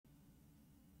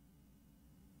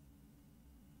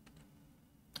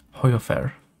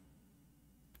HoyoFair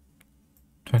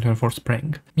 2024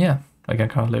 spring. Yeah, I can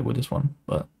kind of live with this one,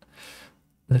 but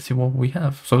let's see what we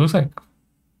have. So it looks like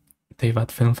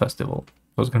Teyvat Film Festival.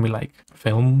 So it's gonna be like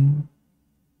film,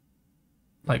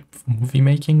 like movie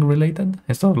making related,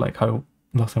 instead of like how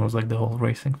last time was like the whole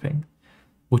racing thing,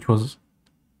 which was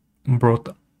brought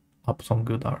up some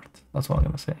good art. That's what I'm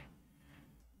gonna say.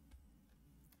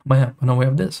 But yeah, now we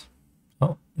have this.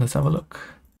 So let's have a look.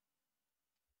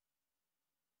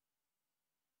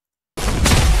 Oh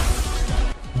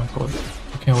my god.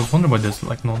 Okay, I was wondering why there's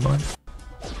like no noise.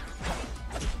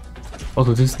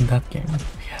 Although this is that game.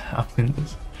 Yeah, I've been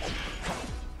this.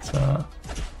 It's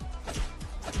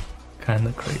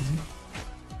kinda crazy.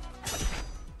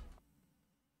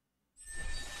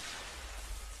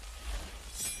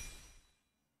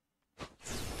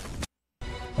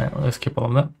 Right, let's skip all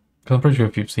of that. Because I'm pretty sure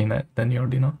if you've seen it, then you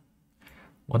already know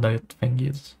what that thing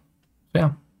is. So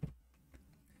yeah.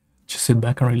 Just sit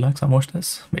back and relax and watch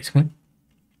this, basically.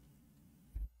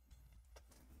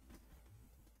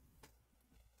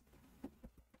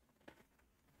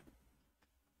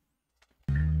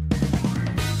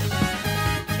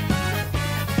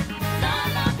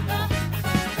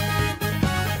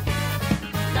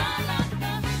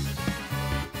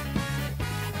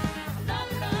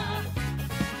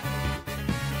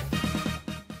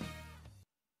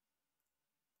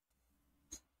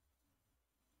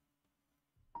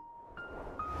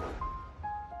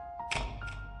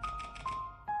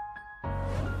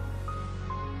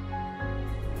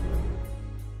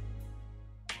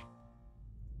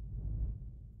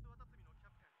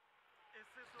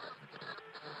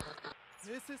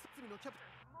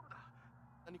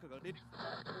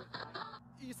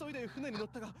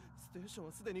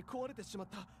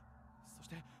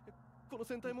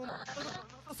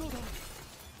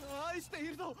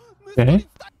 Okay.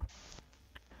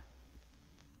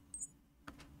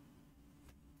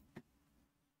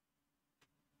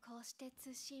 こうして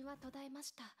通信は途絶えま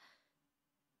した。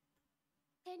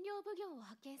天領奉行を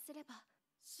派遣すれば、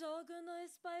将軍のエ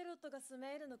スパイロットがス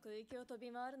メールの区域を飛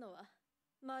び回るのは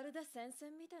まるで戦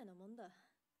線みたいなもんだ。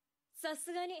さ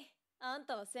すがにあん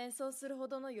たは戦争するほ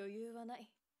どの余裕はない。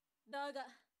だが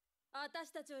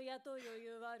私たちを雇う余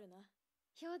裕はあるな。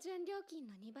標準料金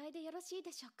の2倍でよろしい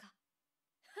でしょうか。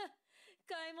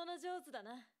買い物上手だ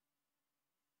な。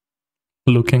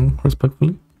Looking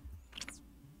respectfully.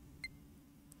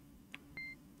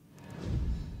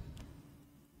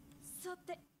 さ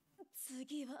て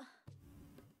次は。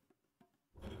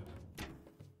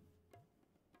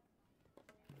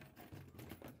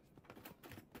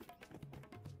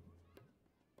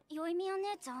よいみお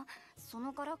姉ちゃん、そ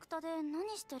のガラクタで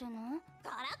何してるの？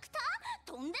ガラクタ？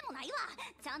とんでもないわ。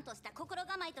ちゃんとした心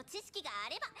構えと知識があ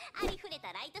れば、ありふれ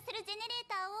たライトセルジェネレー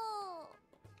ターを。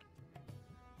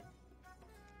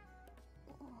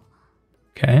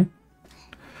Okay.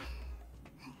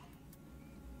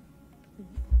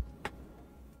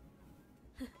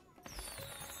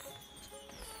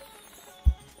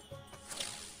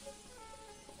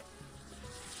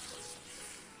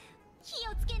 火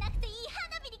をつけなくていい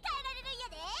花火に変えられるんや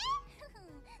で。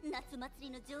夏祭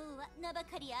りの女王は名ば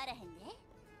かりあらへんで。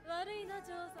悪いな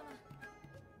女王様。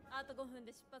あと5分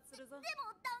で出発するぞ。で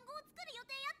も団子を作る予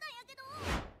定やったんやけど。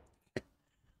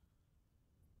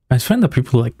I find that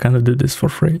people like kind of do this for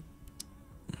free.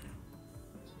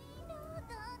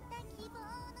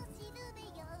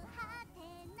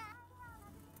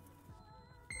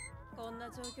 こんな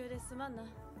状況ですまんな、カ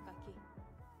キ。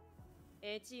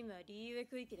A チームはリーウェ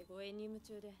区域で護衛任務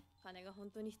中で金が本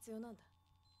当に必要なんだ。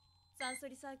酸素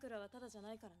リサイクラーはただじゃ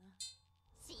ないからな。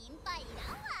心配い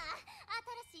らんわ。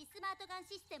新しいスマートガン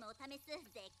システムを試す絶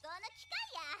好の機会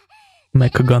や。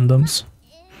Mecha Gundams.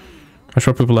 I'm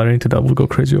sure people are into that will go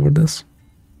crazy over this.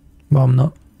 But I'm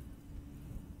not.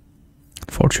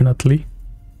 Fortunately.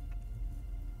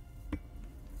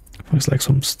 Looks like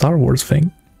some Star Wars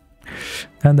thing.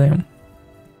 God damn.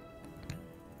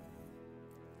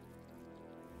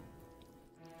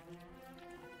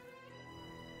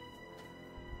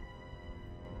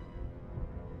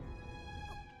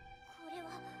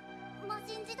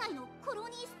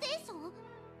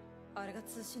あれが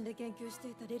通信で研究して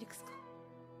いたレリクスか。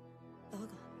だが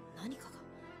何かが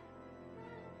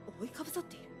覆いかぶさっ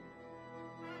ている。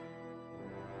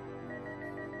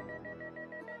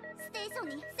ステーション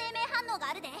に生命反応が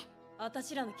あるで。あた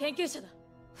しらの研究者だ。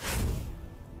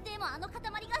でもあの塊が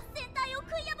船体を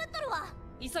食い破っとるわ。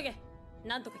急げ、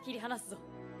なんとか切り離すぞ。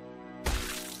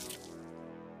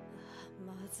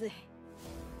まずい。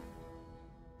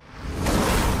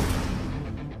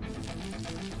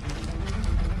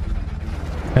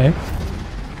Okay.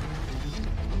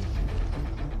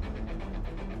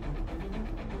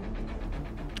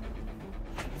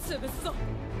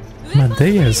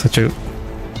 They are such a...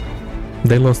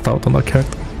 They lost out on that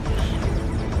character.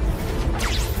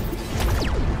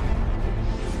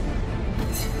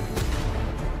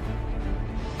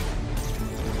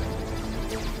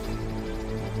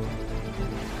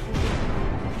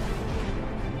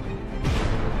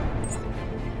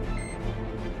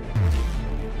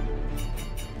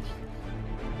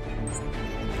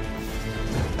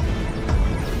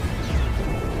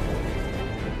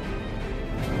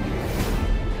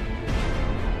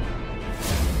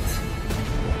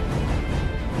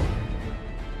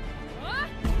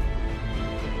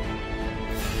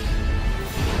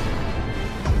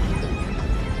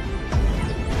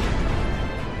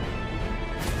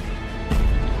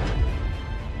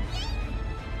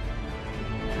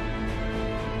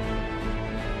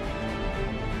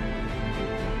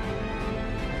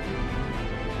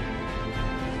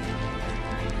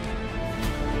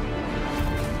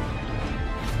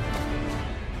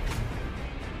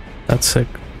 That's sick.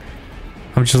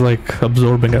 I'm just like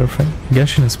absorbing everything.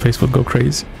 Genshin in space would go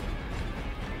crazy.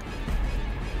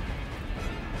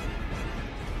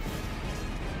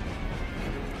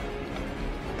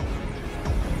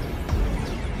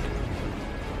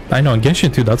 I know, in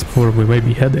Genshin 2, that's where we may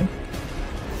be heading.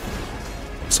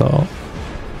 So...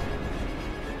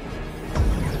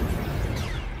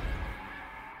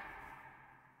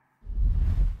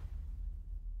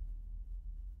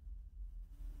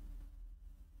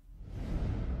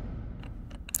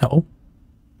 Oh.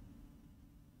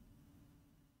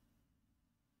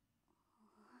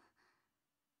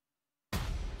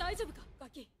 大丈夫かガ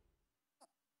キ。ち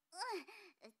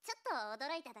ょっと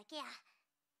驚いただけや。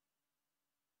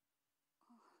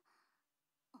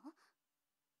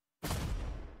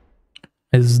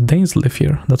As Danes live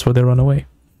here, that's why they run away.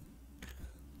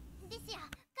 ですや、考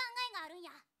えがあるん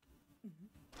や。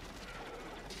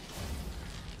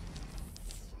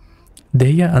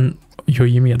Deya and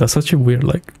Yoimiya, that's such a weird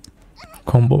like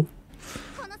combo.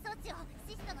 この装置を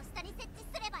シストの下に設置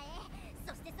すればええ。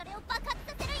そしてそれを爆発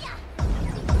させるんや。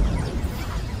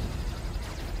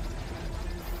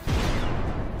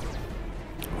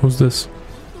Who's this?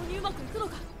 本当にうまくいくの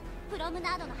か。プロム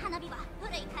ナードの花火は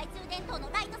古い懐中電灯の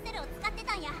ライトセルを使って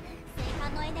たんや。星間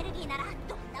のエネルギーなら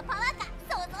どんなパワーか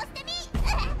想像してみ。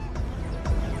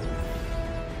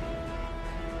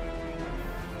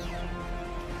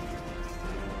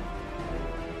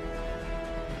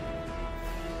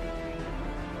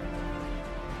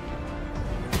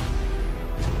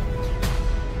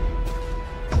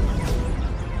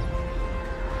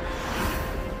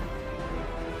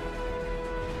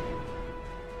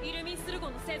イルミンスルゴ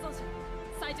ンの生存者、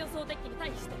最上層デッキに対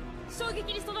して衝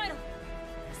撃に備えろ。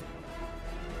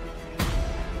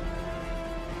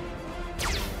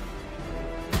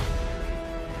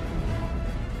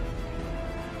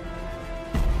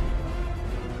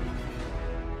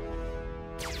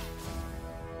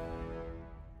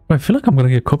 I feel like I'm gonna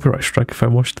get copyright strike if I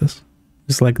watch this.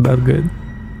 It's like that good.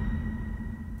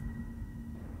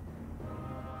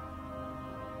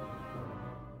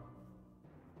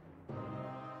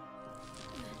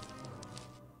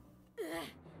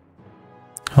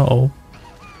 Uh-oh.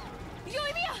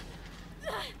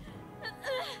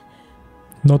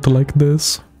 Not like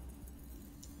this.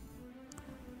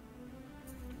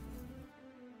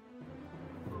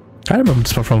 I remember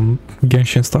this one from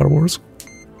Genshin Star Wars.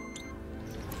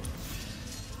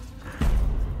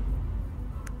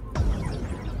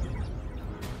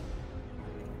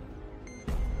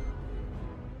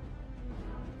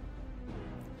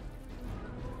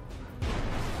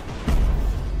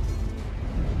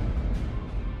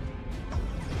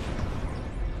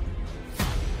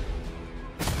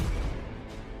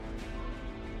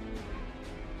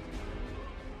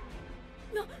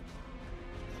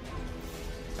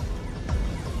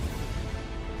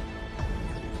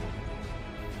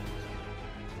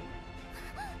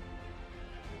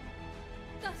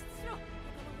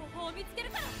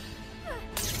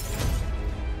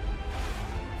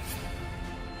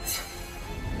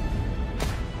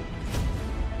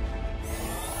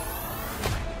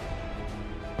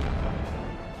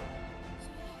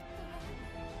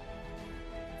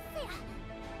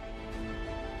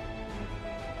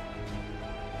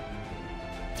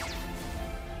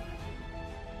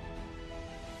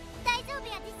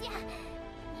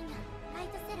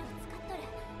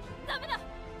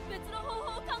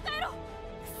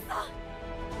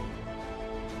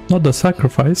 Not the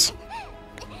sacrifice.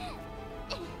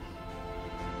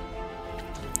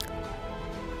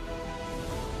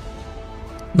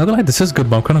 Not gonna lie, this is good,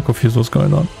 but I'm kind of confused what's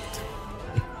going on.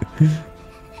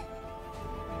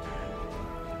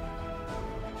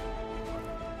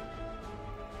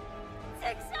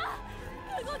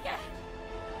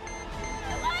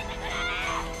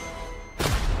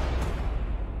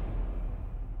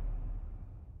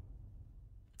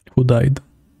 Who died?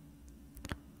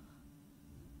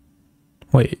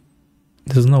 Wait,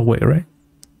 there's no way, right?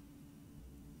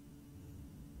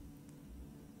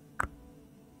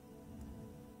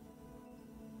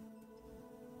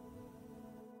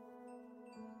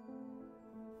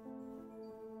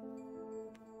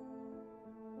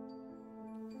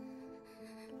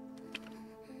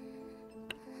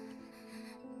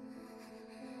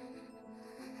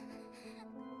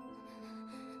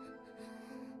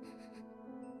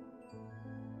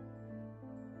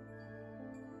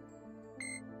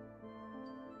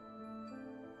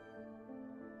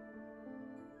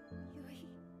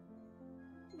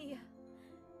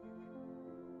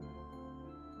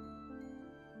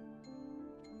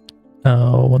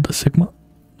 What the Sigma?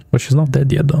 But she's not dead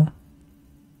yet, though.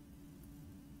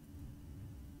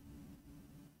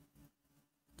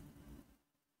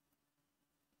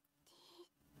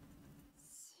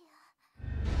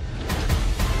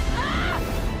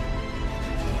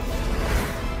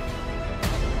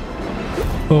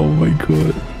 Oh my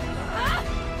god.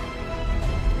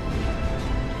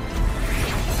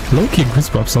 Low-key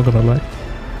goosebumps, not gonna lie.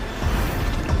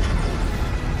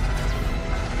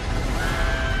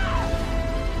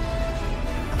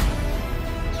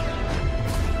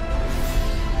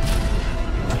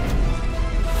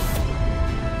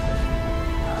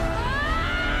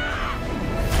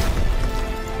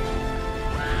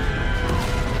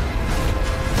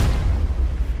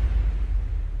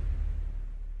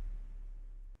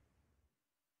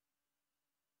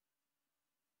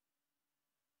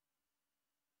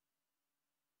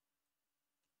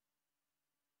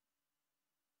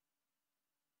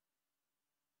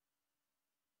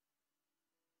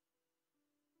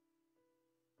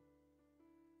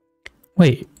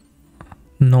 Wait,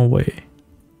 no way.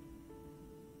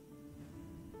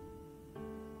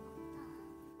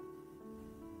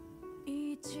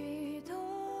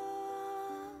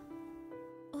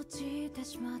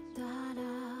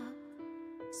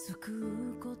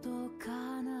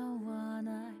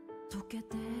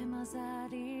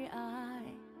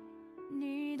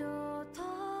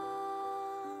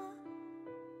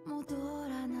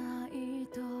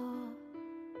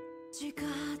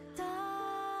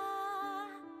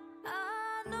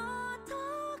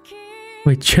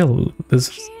 Wait, chill. This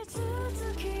is...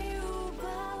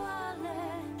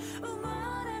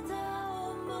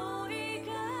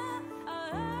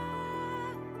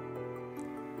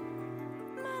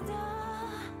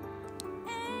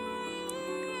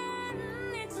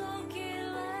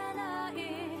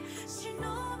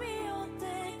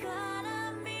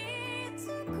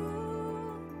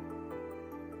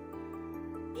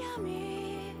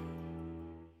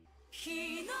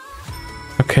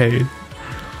 Okay.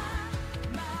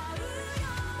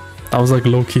 I was like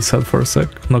low-key sad for a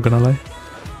sec, not gonna lie.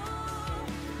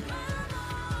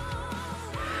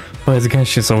 But it's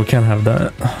Genshin, so we can't have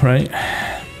that, right?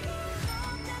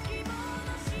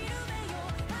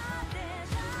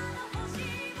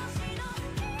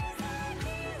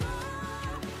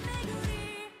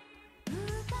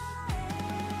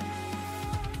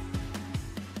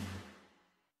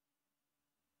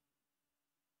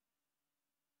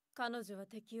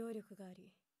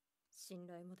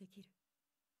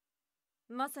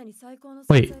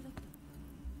 Wait.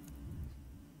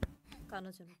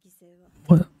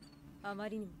 What?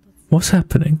 What's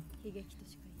happening?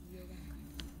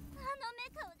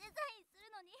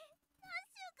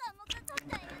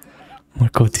 Oh my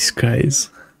god, these guys.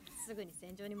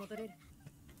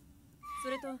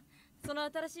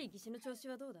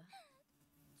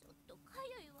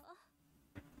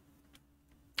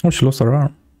 Oh, she lost her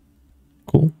arm.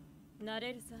 Cool.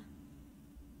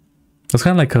 That's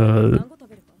kind of like a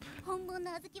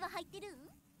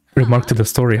remark to the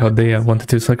story, how they wanted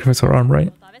to sacrifice her arm,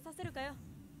 right?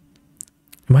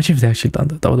 Imagine if they actually done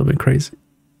that. That would have been crazy.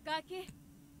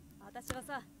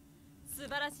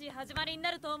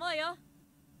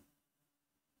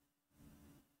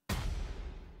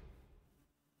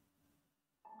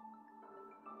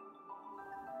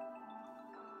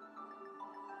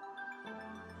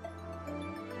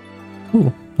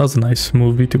 Ooh, that was a nice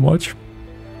movie to watch.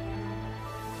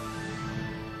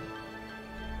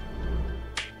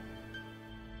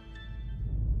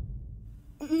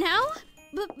 Now?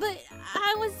 But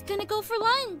I was gonna go for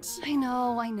lunch. I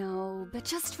know, but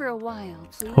just for a while,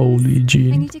 please. Holy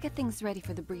Gene. I need to get things ready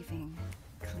for the briefing.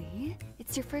 Klee,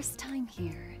 it's your first time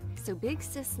here, so big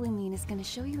sis Lumine is gonna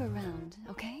show you around,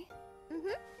 okay? Mm-hmm.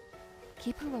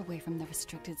 Keep her away from the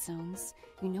restricted zones.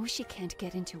 You know she can't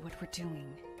get into what we're doing.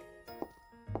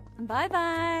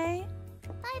 Bye-bye.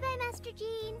 Bye-bye, Master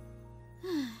Jean.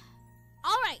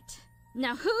 All right.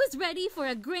 Now who's ready for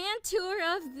a grand tour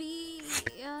of the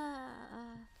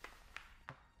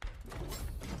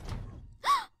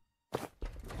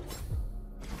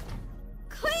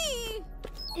Clee!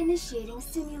 Initiating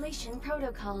simulation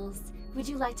protocols. Would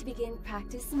you like to begin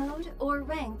practice mode or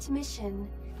ranked mission?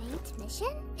 Ranked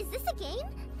mission? Is this a game?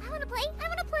 I wanna play! I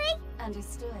wanna play!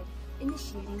 Understood.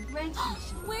 Initiating ranked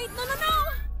mission. Wait, no!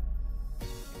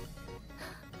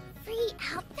 Free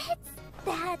outfits?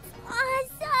 That's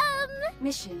awesome!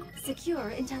 Mission: secure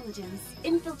intelligence.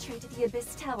 Infiltrate the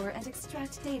Abyss Tower and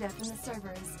extract data from the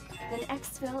servers. Then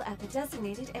exfil at the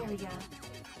designated area.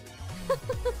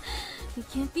 We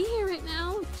can't be here right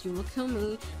now. You will kill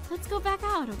me. Let's go back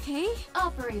out, okay?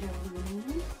 Operator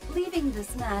Loon. Leaving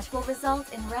this match will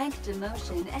result in rank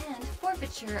demotion and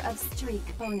forfeiture of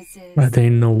streak bonuses. But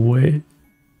ain't no way.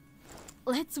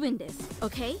 Let's win this,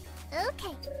 okay?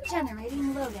 Okay.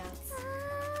 Generating loadouts.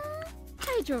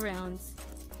 Hydro rounds.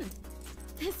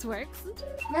 This works.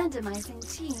 Randomizing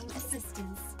team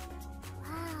assistance.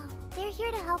 Wow. They're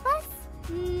here to help us?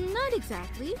 Not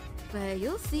exactly, but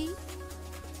you'll see.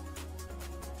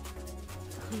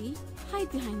 Clee,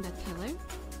 hide behind that pillar.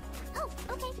 Oh,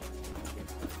 okay.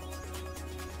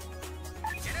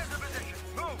 Get into position.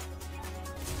 Move.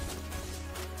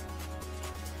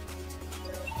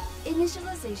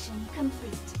 Initialization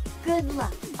complete. Good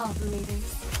luck,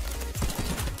 operators.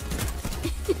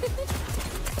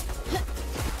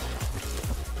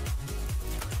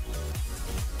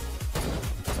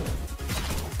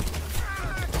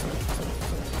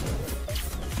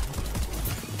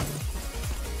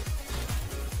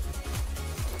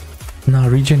 Now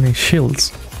regenerate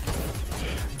shields.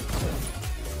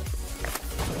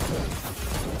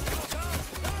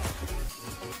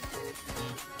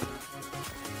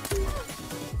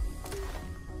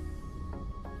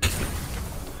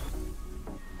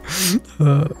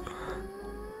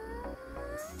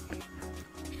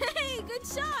 Hey, good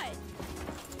shot!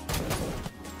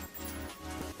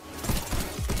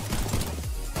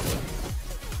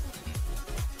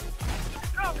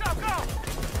 Go!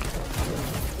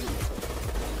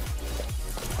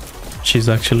 She's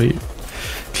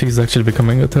actually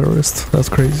becoming a terrorist. That's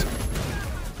crazy.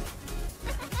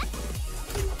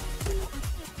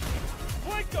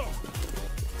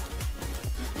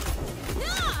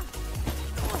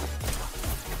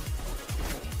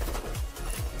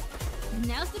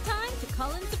 Now's the time to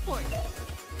call in support.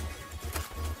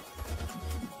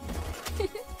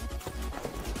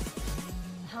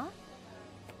 Huh?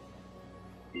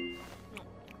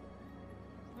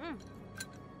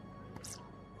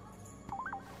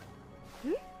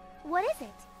 What is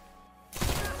it?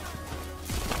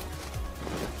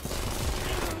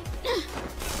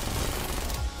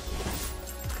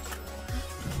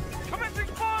 Commencing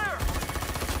fire!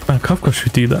 Man, Kafka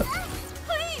should do that.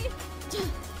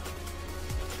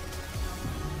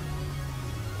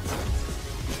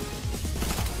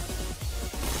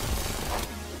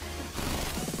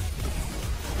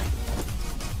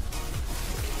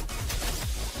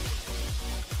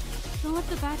 Don't let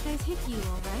the bad guys hit you,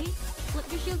 alright? Let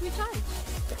your shield recharge.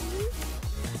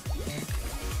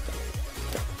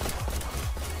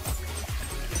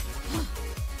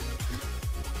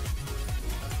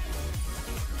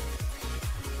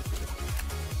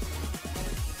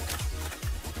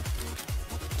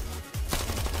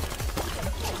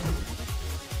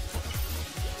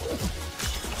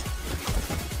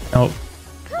 Oh.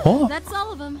 What? That's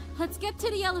all of them. Let's get to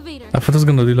the elevator. I thought it was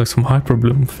gonna do like some hyper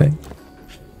bloom thing.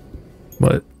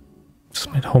 But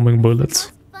just made homing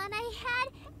bullets. Most fun I had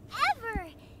ever!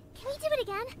 Can we do it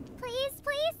again? Please,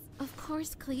 please? Of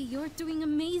course, Clee, you're doing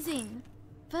amazing.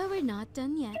 But we're not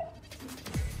done yet.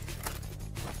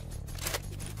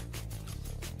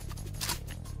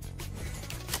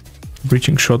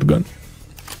 Breaching shotgun.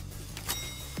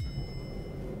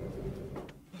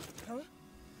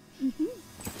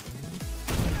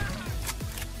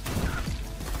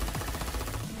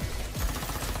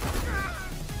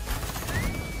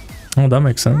 Oh, that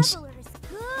makes sense. Traveler's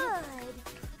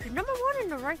good! You're number 1 in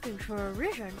the rankings for a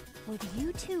reason. Would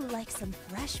you two like some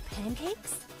fresh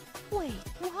pancakes? Wait,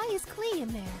 why is Clee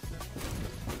in there?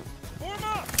 Form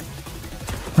up!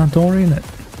 Don't worry in it.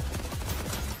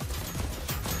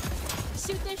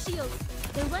 Shoot their shields.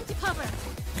 They'll run to cover.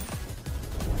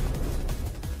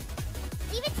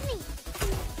 Leave it to me!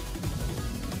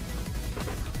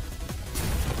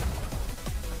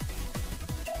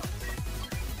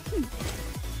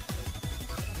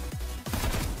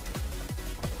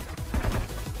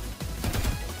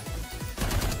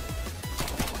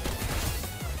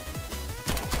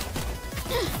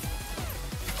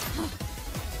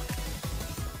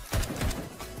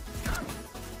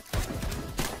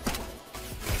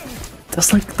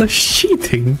 That's like the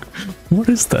cheating. What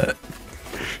is that?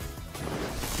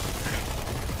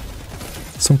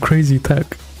 Some crazy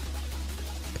tech.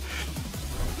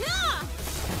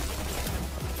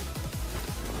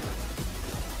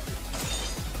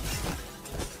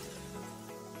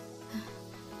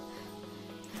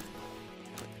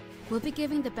 We'll be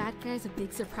giving the bad guys a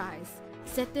big surprise.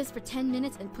 Set this for 10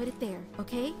 minutes and put it there,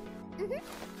 okay?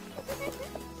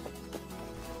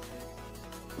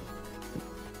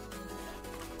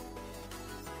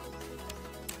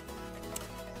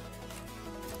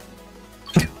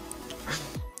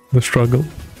 The struggle.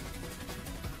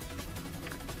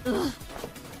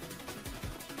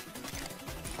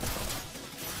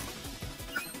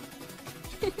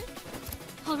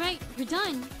 Alright, we're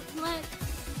done. We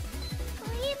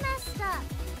messed up.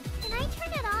 Can I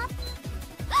turn it off?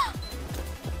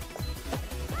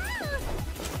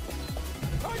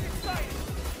 I'm excited.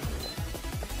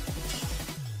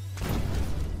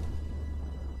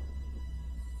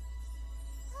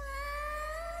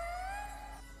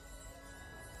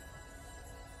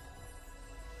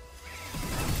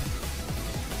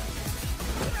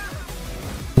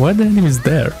 Why are the enemies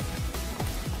there?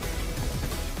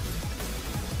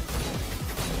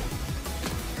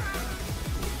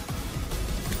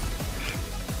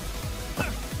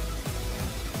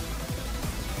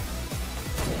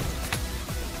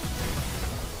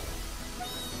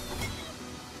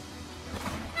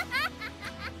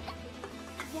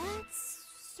 That's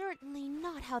certainly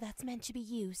not how that's meant to be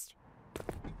used.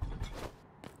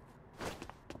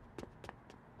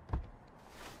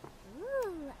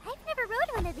 Ooh, I've never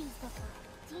rode one of these before.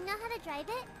 Do you know how to drive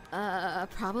it?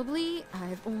 Probably.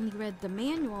 I've only read the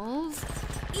manuals.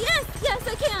 Yes,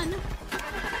 I can!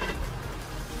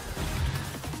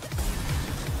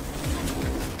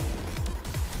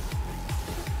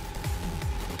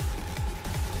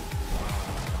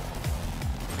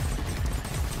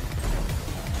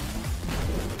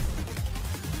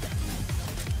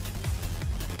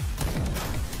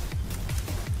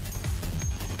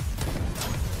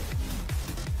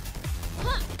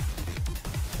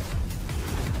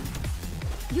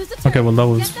 Use the Okay, well that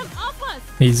was Get them off us!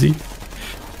 easy.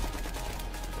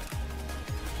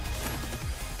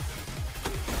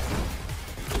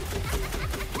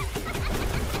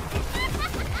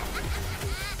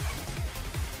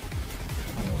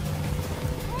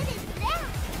 What is that?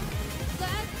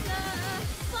 That's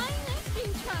flying ice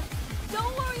cream truck.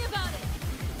 Don't worry about it.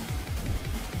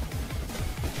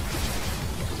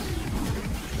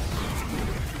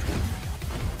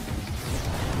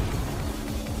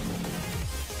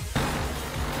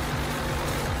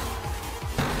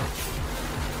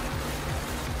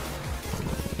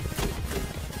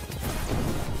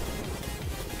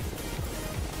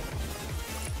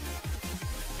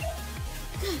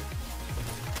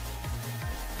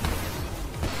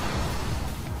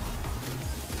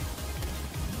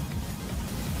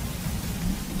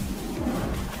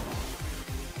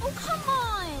 Oh, come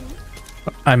on!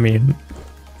 I mean,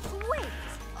 Wait,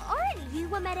 aren't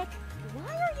you a medic?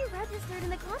 Why are you registered in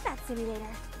the combat simulator?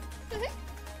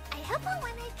 I help out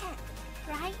when I can.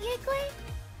 Right, Yigli?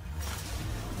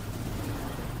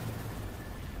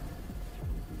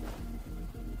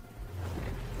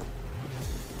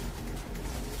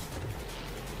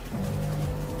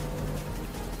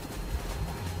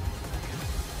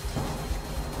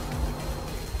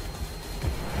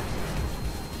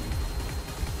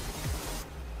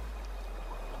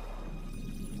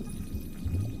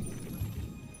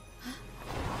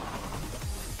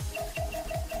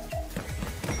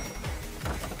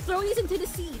 Throw these into the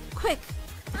sea, quick!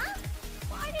 Huh?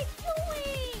 What are you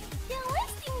doing? They're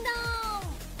wasting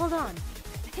them. Hold on.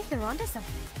 I think they're onto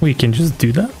something. we can just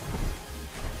do that?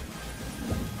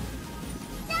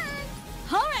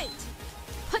 Alright!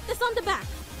 Put this on the back.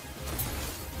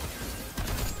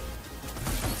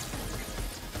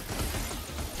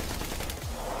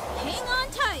 Hang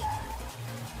on tight!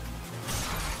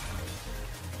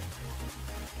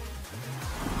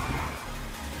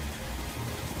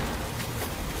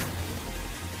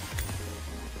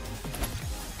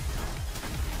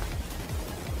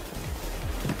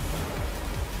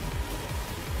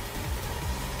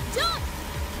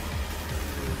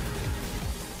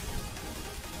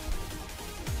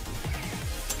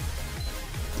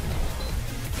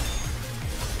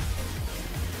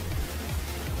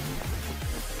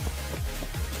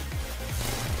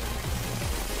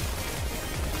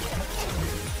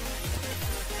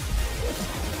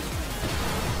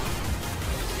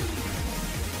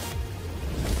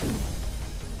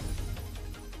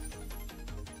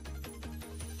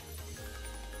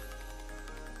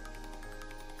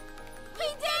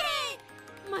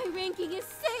 ranking is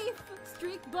safe!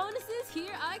 Streak bonuses,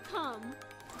 here I come!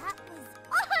 That was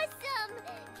awesome!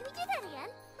 Can we do that again?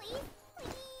 Please?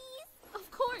 Please?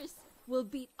 Of course! We'll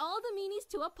beat all the meanies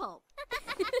to a pulp.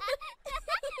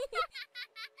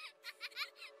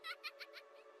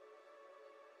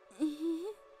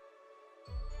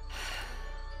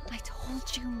 I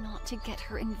told you not to get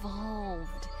her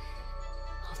involved.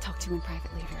 I'll talk to you in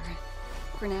private later.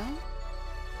 For now,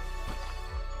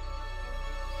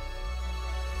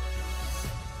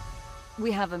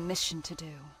 we have a mission to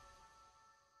do.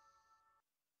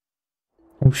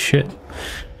 Oh shit.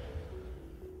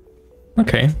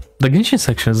 Okay, the Genshin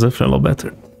section is definitely a lot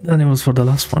better than it was for the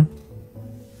last one.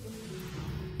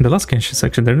 In the last Genshin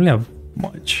section, they didn't really have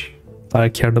much that I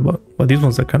cared about, but these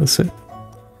ones are kind of sick.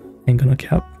 Ain't gonna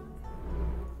cap.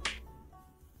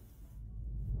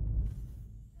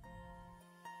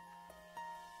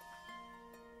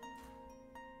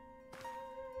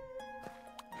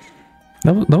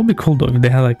 That would be cool though if they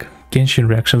had like Genshin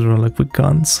reactions or like with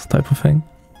guns type of thing.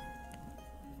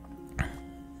 I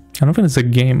don't think it's a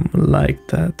game like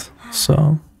that,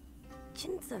 so...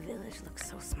 Jinza village looks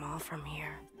so small from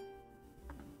here.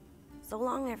 So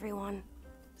long, everyone.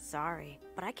 Sorry,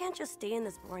 but I can't just stay in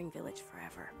this boring village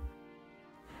forever.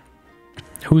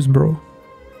 Who's bro?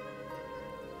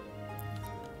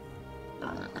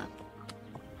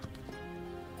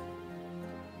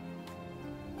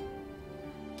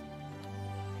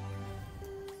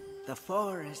 The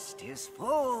forest is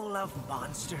full of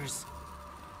monsters.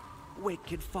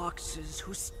 Wicked foxes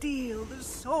who steal the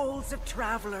souls of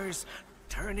travelers,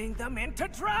 turning them into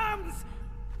drums!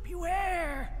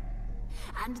 Beware!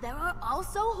 And there are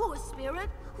also horse spirit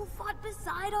who fought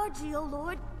beside our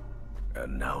geolord.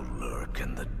 And now lurk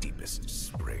in the deepest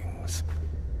springs.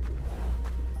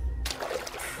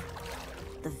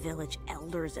 The village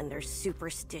elders and their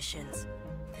superstitions.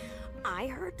 I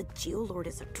heard the geolord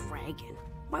is a dragon.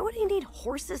 Why would he need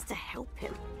horses to help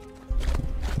him?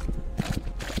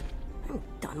 I'm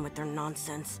done with their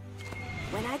nonsense.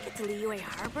 When I get to Liyue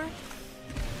Harbor,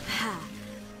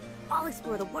 I'll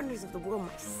explore the wonders of the world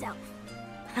myself.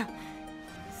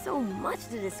 So much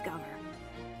to discover.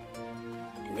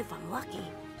 And if I'm lucky,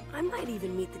 I might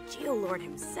even meet the Geolord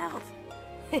himself.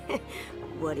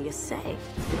 What do you say?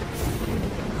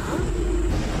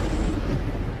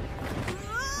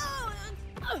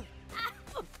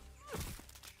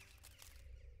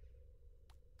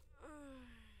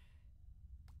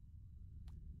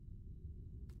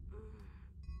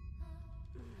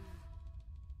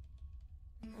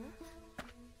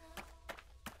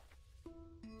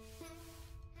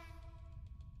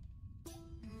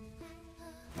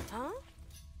 Huh?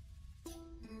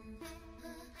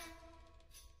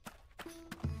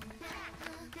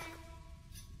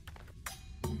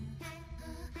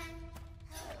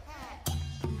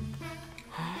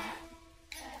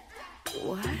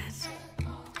 What?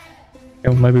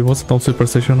 Yeah, maybe it wasn't all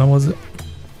superstition, now was it?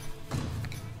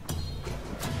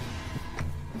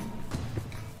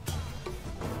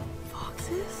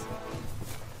 Foxes?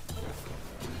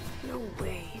 No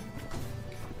way.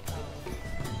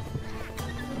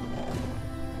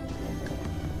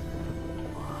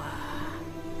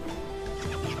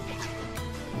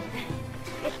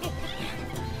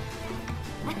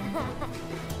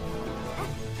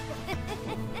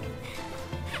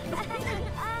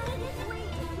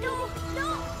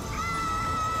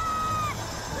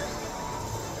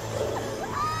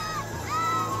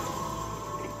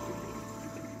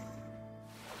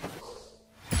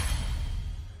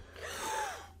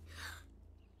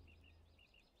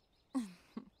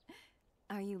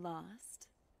 Are you lost?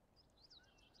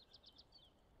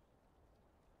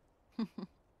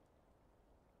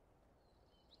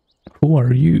 Who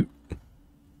are you?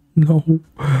 No.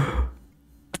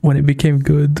 When it became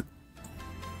good.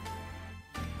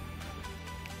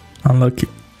 Unlucky.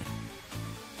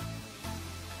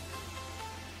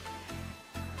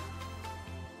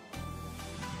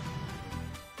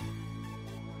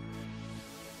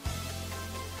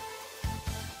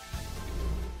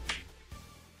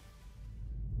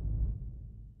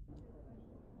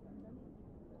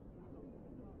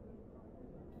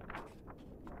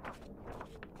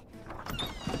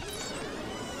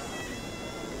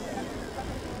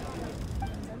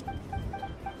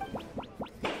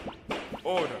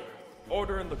 Order.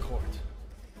 Order in the court.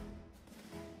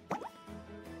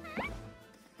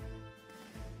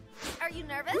 Are you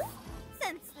nervous?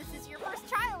 Since this is your first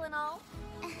trial and all.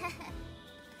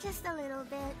 Just a little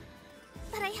bit.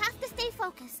 But I have to stay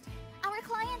focused. Our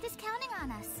client is counting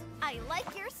on us. I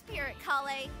like your spirit,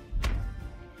 Kale.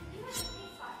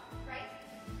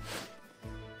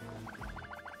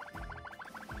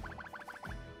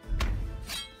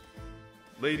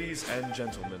 Ladies and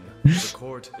gentlemen, the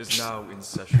court is now in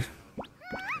session.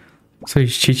 So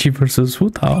it's Chi-Chi versus Hu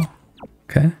Tao.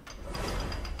 Okay.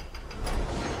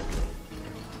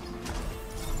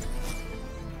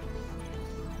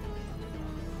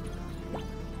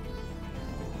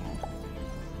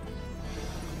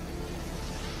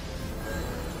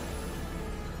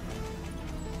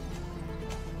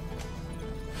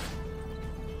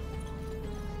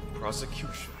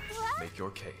 Prosecution, make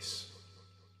your case.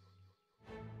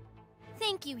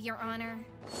 Thank you, Your Honor.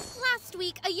 Last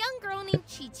week, a young girl named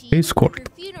Chi-Chi Case court. her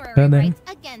funerary Yeah, then. rites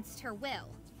against her will.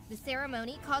 The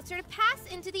ceremony caused her to pass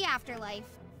into the afterlife.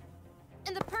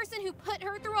 And the person who put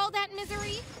her through all that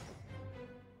misery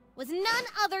was none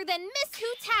other than Miss Hu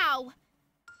Tao.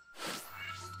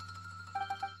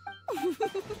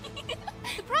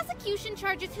 The prosecution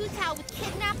charges Hu Tao with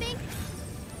kidnapping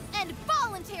and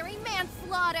voluntary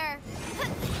manslaughter.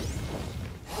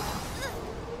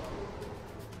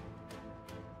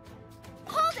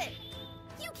 Hold it!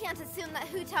 You can't assume that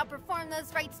Hu Tao performed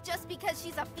those rites just because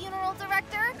she's a funeral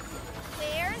director.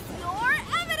 Where's your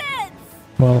evidence?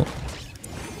 Well,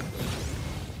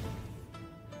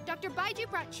 Dr. Baiju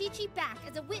brought Chi-Chi back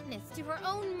as a witness to her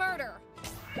own murder.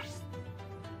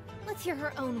 Let's hear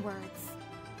her own words.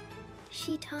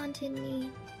 She taunted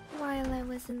me while I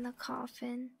was in the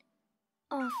coffin.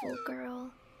 Awful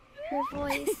girl. Her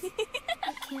voice,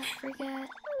 I can't forget.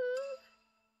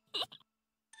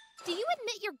 Do you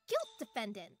admit your guilt,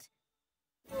 defendant?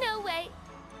 No way.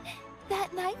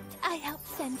 That night, I helped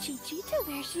send Chi-Chi to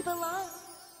where she belongs.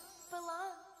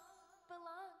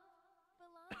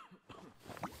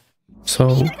 so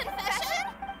Confession?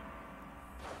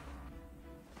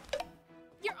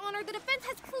 Your Honor, the defense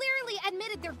has clearly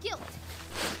admitted their guilt.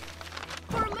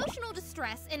 For emotional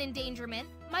distress and endangerment,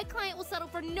 my client will settle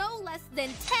for no less than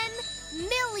 10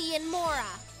 million mora.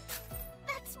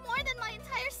 That's more than my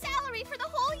entire salary for the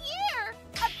whole year!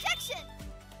 Objection!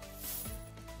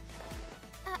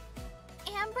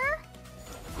 Amber?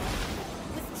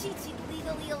 Was Chi-Chi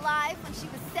legally alive when she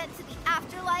was sent to the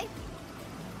afterlife?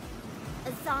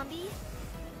 A zombie?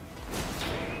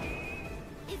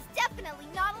 Is definitely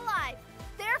not alive.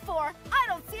 Therefore, I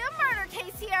don't see a murder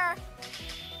case here.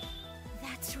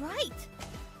 That's right.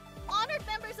 Honored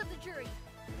members of the jury,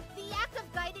 the act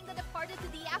of guiding the departed to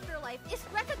the afterlife is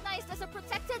recognized as a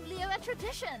protected Liyue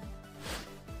tradition.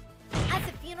 As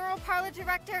a funeral parlor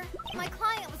director, my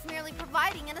client was merely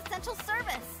providing an essential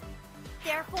service.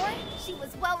 Therefore, she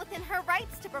was well within her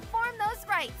rights to perform those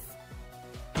rites.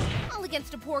 All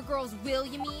against a poor girl's will,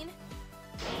 you mean?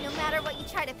 No matter what you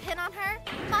try to pin on her,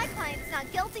 my client's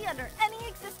not guilty under any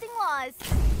existing laws.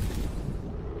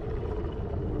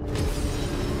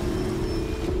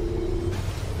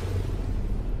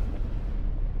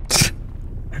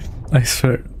 I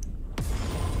swear.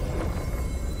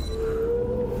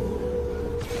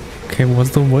 Okay,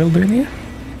 what's the whale doing here?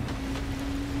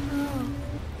 Oh,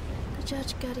 the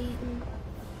judge got eaten.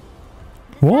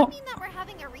 Does What? that mean that we're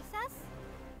having a recess?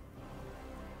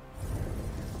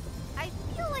 I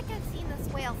feel like I've seen this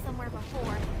whale somewhere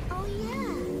before. Oh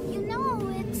yeah, you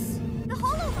know, it's the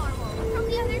Holo Normal from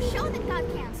the other show that got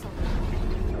canceled.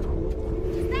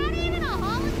 Is that even a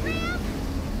hologram?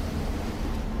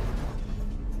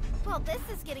 Well, this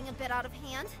is getting a bit out of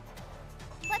hand.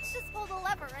 Let's just pull the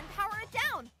lever and power it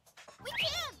down. We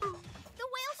can! The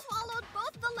whale swallowed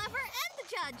both the lever and the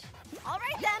judge. All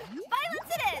right then,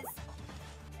 violence it is!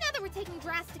 Now that we're taking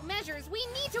drastic measures, we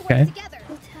need to work Okay. together.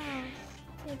 Hotel,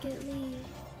 make it leave.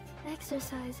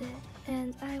 Exercise it,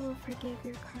 and I will forgive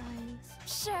your crimes.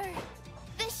 Sure.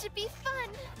 This should be fun.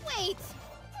 Wait!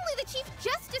 Only the Chief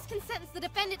Justice can sentence the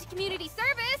defendant to community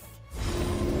service.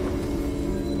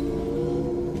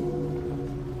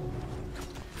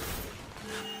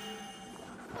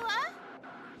 What?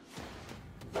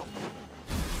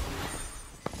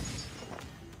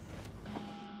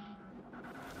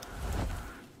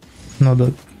 No,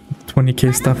 the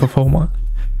 20k stuff of Homa.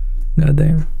 God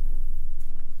damn.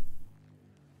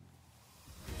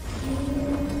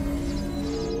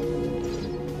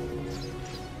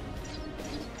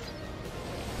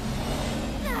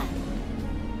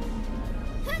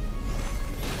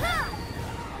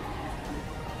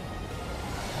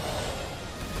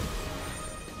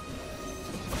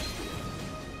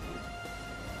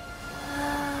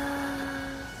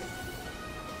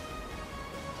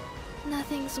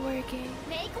 Nothing's working.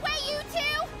 Make way, you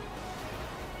two!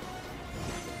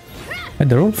 Wait,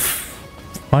 they're all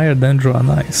fire, dendro, and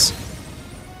ice.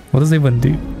 What does it even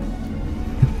do?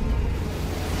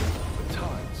 The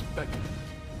times beckon.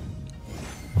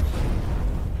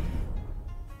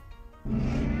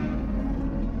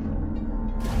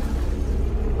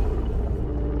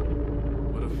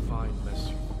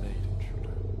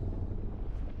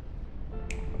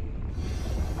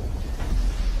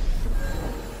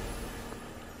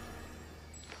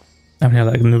 I mean,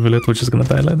 like new village, which is gonna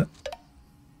die like that.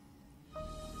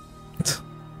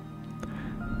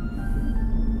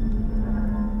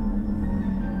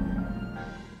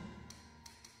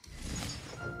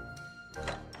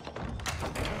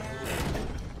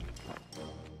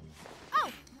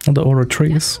 Oh, the aura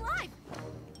trees.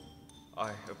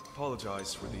 I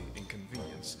apologize for the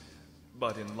inconvenience,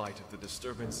 but in light of the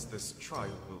disturbance, this trial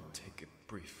will take a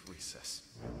brief recess.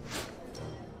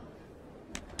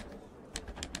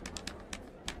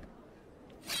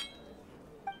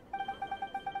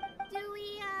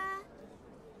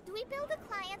 Do we build a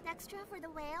client extra for the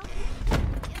whale?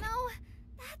 You know,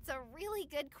 that's a really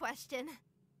good question.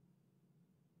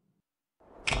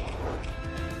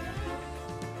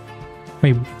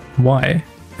 Wait, why?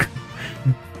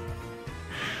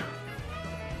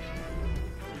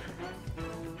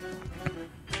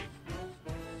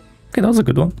 Okay, that was a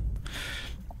good one.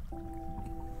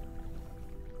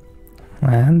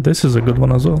 And this is a good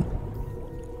one as well.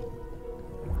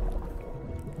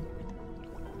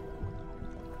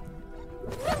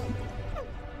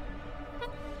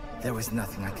 There was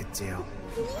nothing I could do.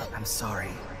 I'm sorry.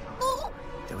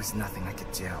 There was nothing I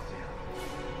could do.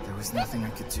 There was nothing I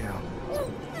could do.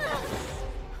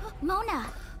 Mona,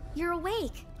 you're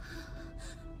awake.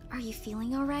 Are you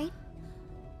feeling all right?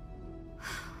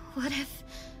 What if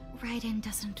Raiden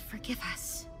doesn't forgive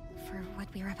us for what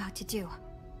we were about to do?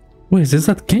 Wait, is this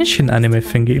that Genshin anime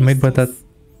thingy made by that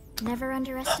Never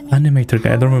underestimate animator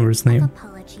guy? I don't remember his name.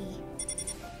 apology.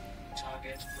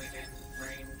 Target within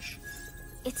range.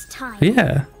 It's time.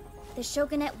 Yeah. The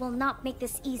Shogunate will not make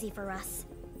this easy for us.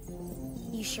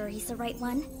 You sure he's the right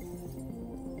one?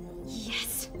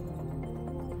 Yes.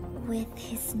 With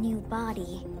his new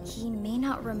body, he may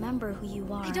not remember who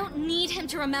you are. I don't need him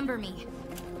to remember me.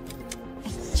 I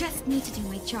just need to do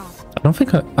my job. I don't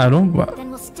think I don't. Then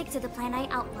we'll stick to the plan I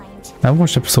outlined. I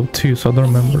watched episode 2, so I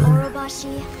don't remember.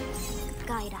 Orobashi,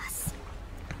 guide us.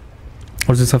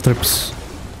 Or is this after episode?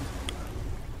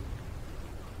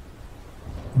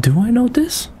 Do I know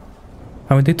this?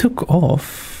 I mean, they took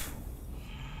off.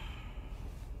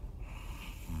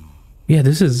 Yeah,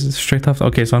 this is straight after.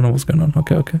 Okay, so I know what's going on.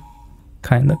 Okay, okay.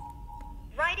 Kinda.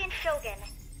 Raiden Shogun,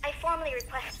 I formally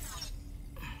request.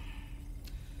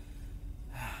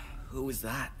 Who was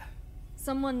that?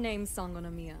 Someone named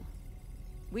Sangonomiya.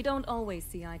 We don't always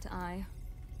see eye to eye.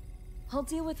 I'll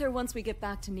deal with her once we get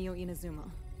back to Neo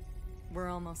Inazuma. We're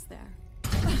almost there.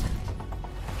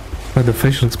 But the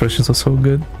facial expressions are so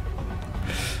good.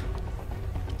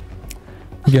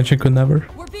 Genshin could never.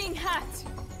 We're being hacked!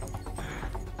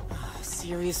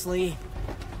 Seriously?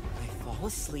 I fall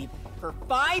asleep for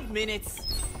 5 minutes.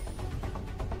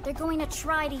 They're going to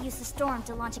try to use the storm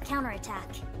to launch a counterattack.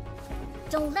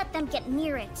 Don't let them get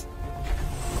near it.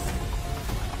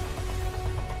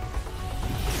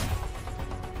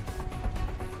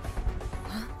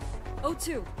 Huh?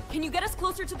 O2, can you get us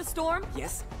closer to the storm?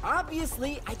 Yes,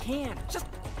 obviously I can. Just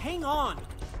hang on.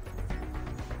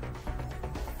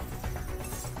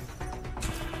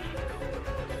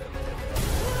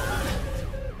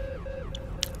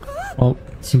 Well,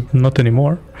 not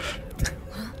anymore.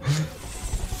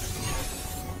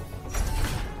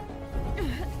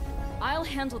 I'll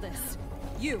handle this.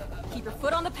 You, keep your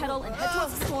foot on the pedal and head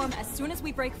towards the storm as soon as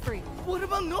we break free. What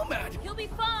about Nomad? He'll be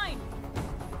fine!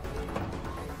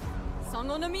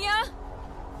 Sangonomiya?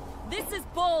 This is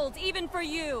bold, even for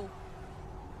you!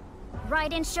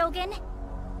 Raiden Shogun,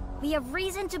 we have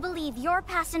reason to believe your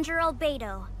passenger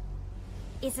Albedo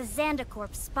is a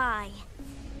Zandacorp spy.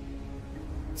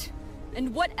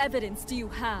 And what evidence do you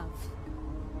have?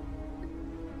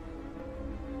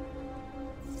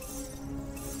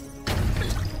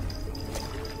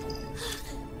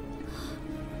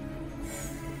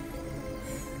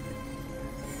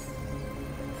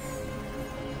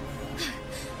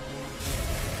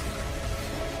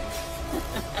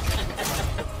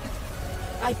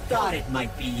 I thought it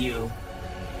might be you,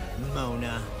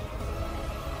 Mona.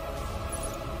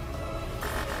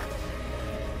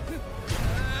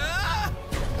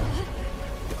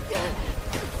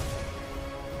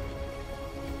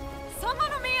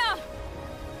 Sangonomiya!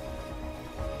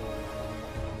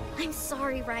 I'm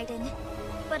sorry, Raiden,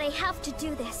 but I have to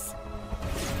do this.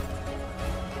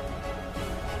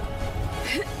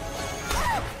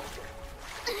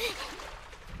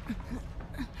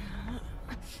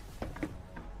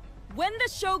 When the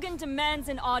Shogun demands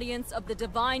an audience of the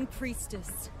Divine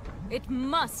Priestess, it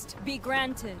must be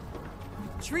granted.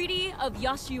 Treaty of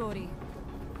Yashiori.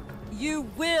 You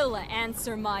will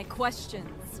answer my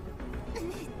questions.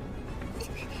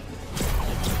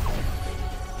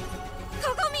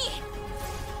 Kokomi!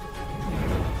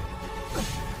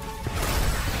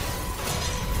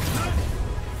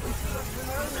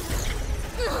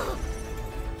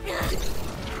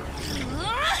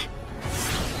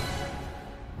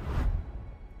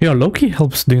 Yeah, Loki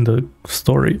helps doing the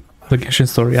story, the Genshin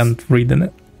story, and reading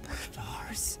it.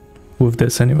 With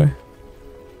this anyway.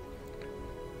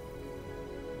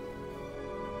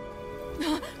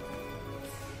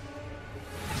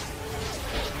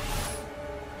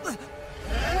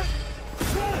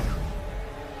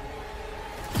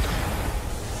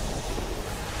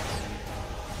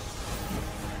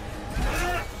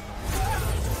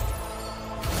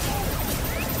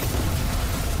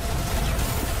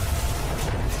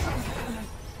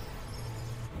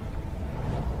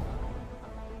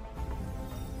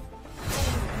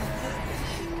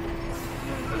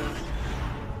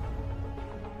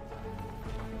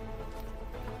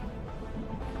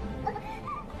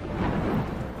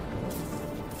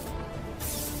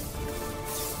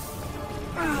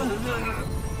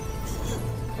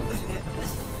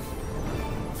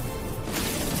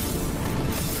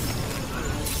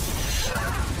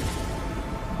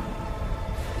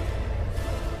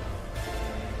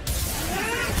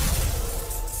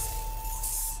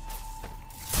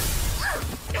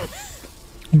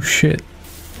 Oh shit.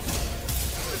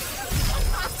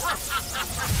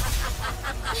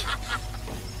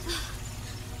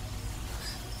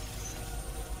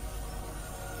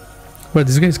 But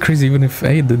this guy's crazy even if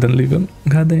A didn't leave him.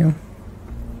 Goddamn.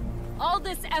 All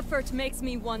this effort makes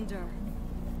me wonder.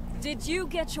 Did you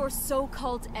get your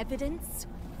so-called evidence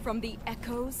from the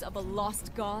echoes of a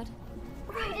lost god?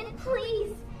 Raiden,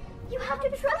 please! You have to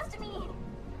trust me!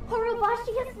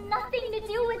 Horobashi has nothing to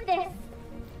do with this!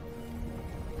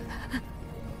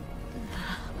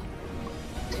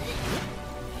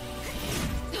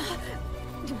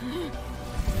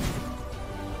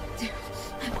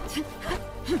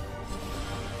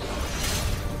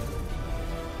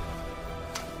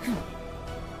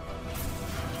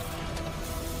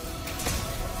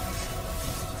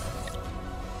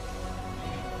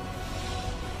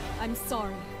 I'm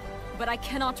sorry, but I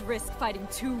cannot risk fighting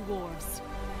 2 wars.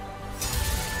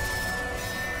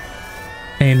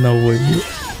 Ain't no way.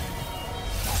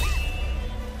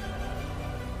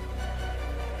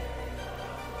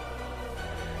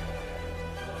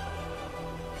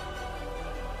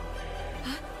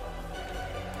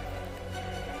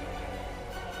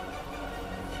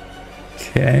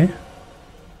 Okay.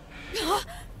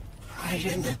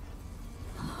 Raiden.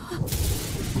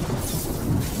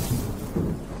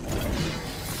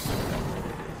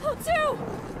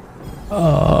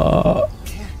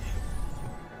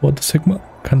 What the Sigma?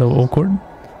 Kind of awkward.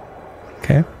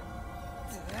 Okay.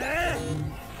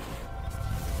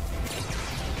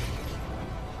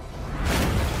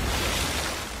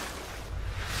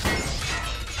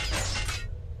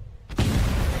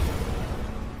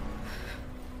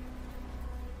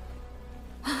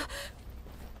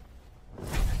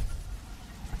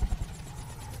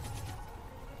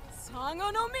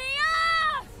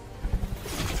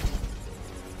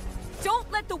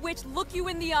 Don't let the witch look you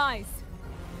in the eyes.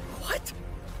 What?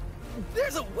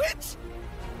 There's a witch?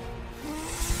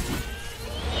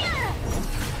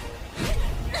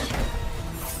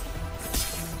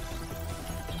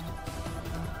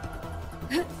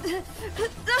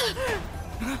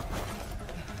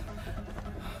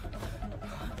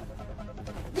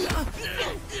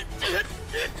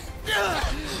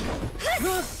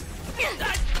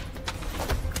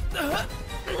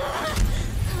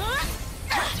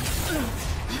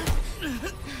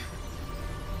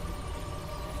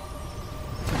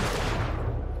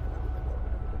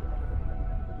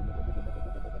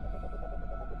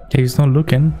 He's not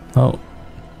looking. Oh,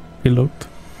 he looked.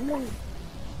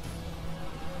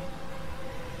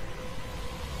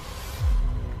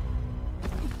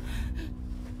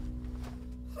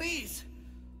 Please!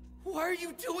 Why are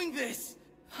you doing this?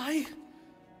 I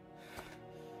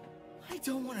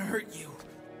don't want to hurt you.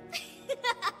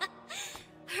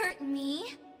 Hurt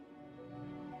me?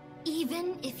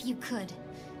 Even if you could,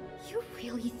 you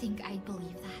really think I'd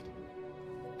believe that?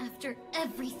 After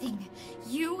everything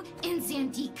you and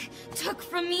Zandik took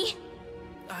from me?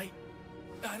 I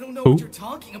don't know what you're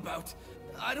talking about.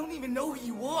 I don't even know who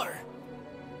you are.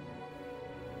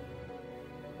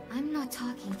 I'm not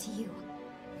talking to you.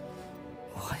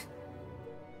 What?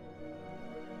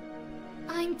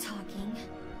 I'm talking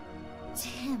to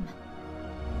him.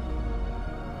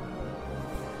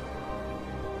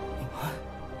 What?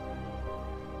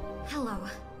 Hello,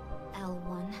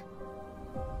 L1.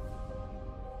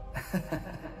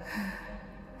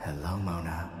 Hello,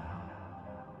 Mona.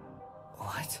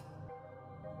 What?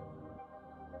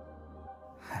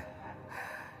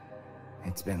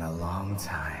 It's been a long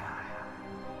time.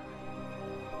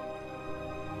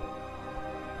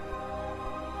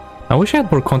 I wish I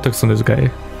had more context on this guy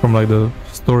from like the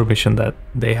story mission that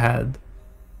they had.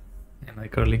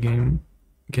 Like early game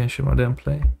Genshin I didn't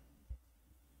play.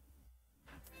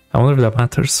 I wonder if that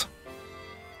matters.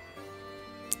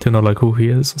 To know like who he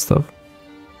is and stuff.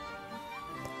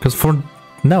 Because for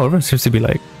now everyone seems to be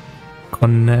like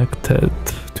connected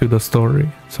to the story.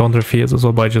 So I wonder if he is as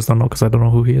well, but I just don't know because I don't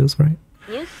know who he is, right?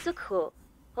 ニュース速報。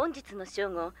本日の正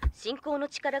午、進行の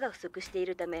力が不足してい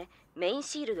るため、メイン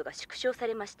シールドが縮小さ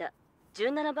れました。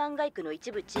17番街区の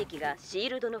一部地域がシー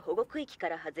ルドの保護区域か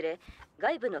ら外れ、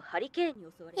外部のハリケーンに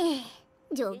襲われまし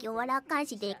た。状況は楽観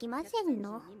視できません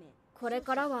の。これ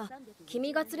からは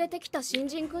君が連れてきた新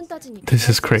人君たちに This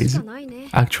is crazy.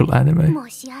 Actual anime. も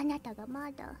しあなたが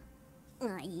まだ、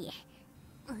いえ、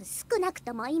少なく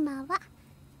とも今は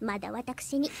まだ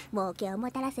私に儲けを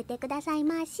もたらせてください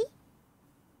まし。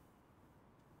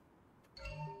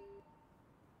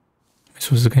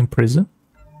So is the game prison?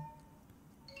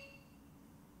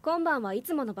 今晩はい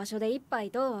つもの場所で一杯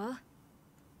どう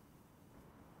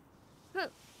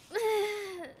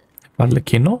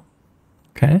Arlecchino?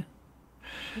 Okay.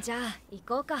 じゃあ行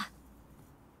こうか。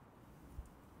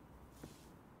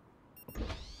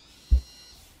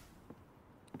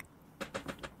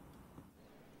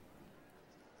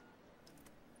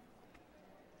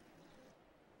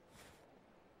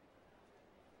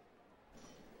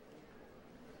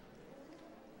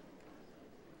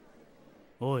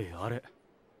おい、あれ。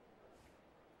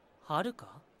はるか？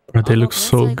 Bro, they look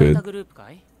so good.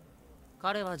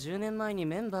 彼は10年前に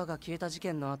メンバーが消えた事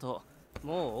件の後、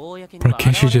もう公に Bro,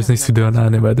 can't she just needs to do an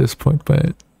anime at this point,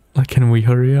 but like, can we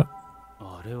hurry up?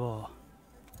 あれは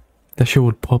That shit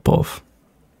would pop off.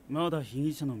 まだ被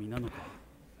疑者の身なのか。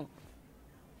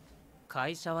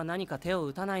会社は何か手を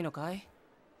打たないのかい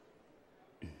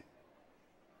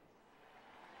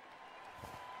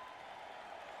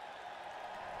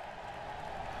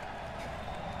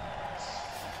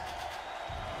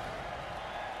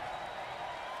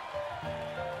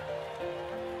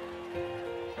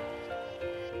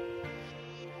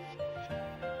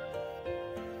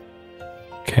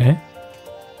？Okay.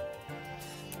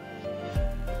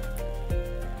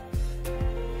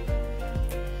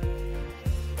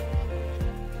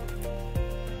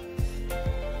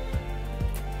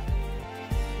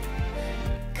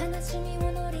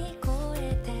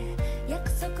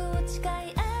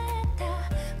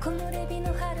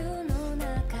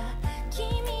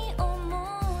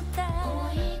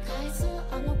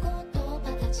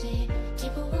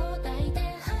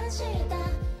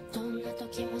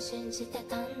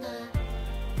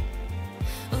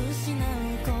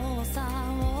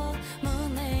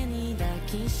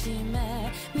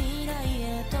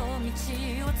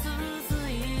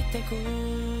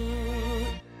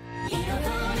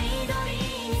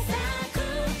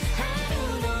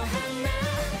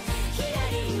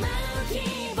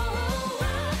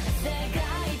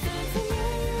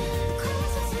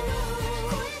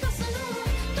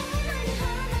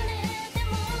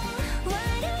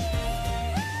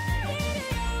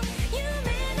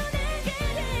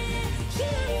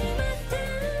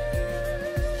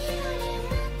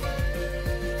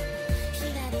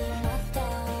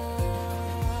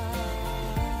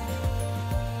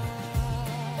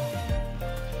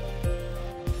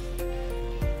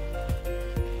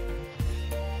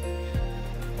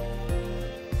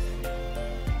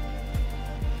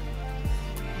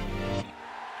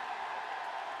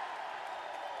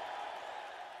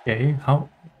 Okay, how?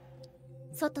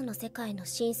 外の世界の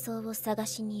真相を探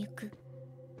しに行く。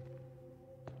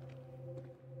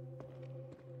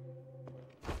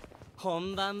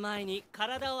本番前に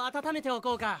体を温めてお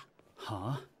こうか。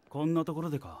はあ？こんなところ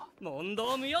でか。問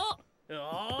答無用。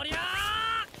おりゃ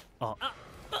ー。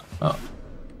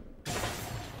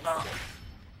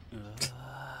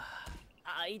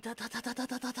あいたたたたた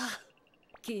たたた。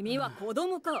君は子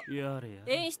供か。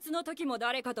演出の時も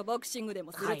誰かとボクシングで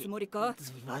もするつもりか。はい、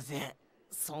すみません。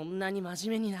そんなに真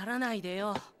面目にならないで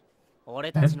よ。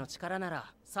俺たちの力な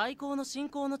ら最高の信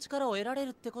仰の力を得られ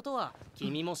るってことは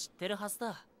君も知ってるはず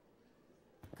だ。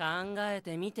考え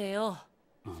てみてよ。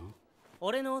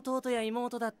俺の弟や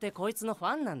妹だってこいつのフ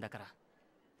ァンなんだから。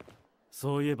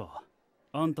そういえば、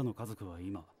あんたの家族は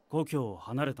今故郷を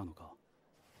離れたのか。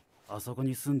あそこ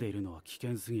に住んでいるのは危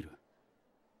険すぎる。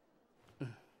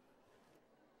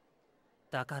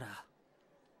だから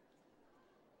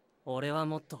俺は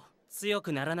もっと強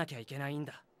くならなきゃいけないん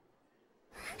だ。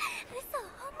嘘、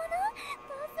本物？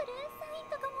どうする？サイン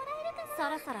とかもらえるか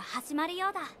な？そろそろ始まる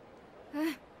ようだ。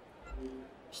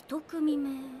一組目。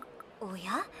お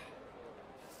や？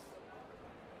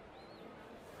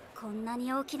こんな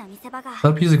に大きな見せ場が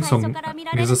Stop using some.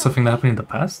 Is this something that happened in the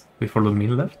past before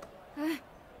Lumine left?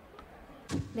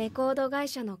 レコード会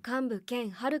社の幹部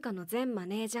兼はるかの前マ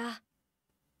ネージャー。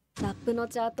ラップの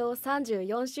チャートを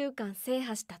34週間制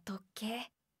覇した特権。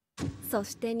そ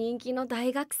して人気の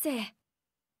大学生。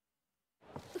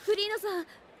フリーナさん、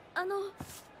サ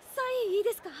インいい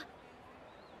ですか？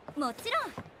もちろ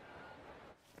ん。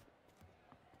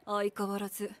相変わら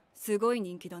ずすごい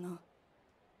人気だな。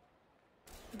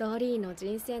ドリーの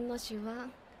人選の手腕、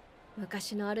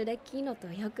昔のアルレッキーノと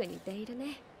よく似ている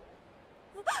ね。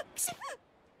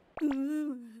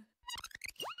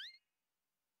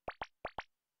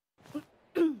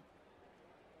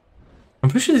I'm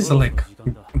pretty sure these are like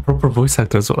proper voice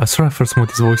actors. I swear I've heard some of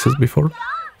these voices before.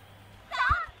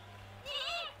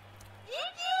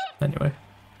 Anyway.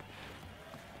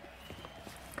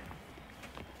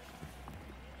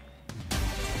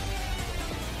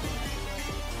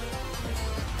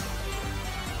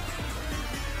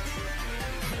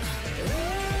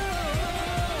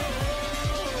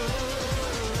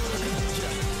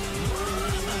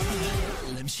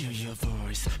 Let me share your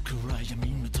voice. Cry, I'm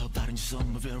in the top, I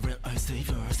some of your real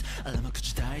savers. I'm a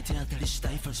coach die, tell the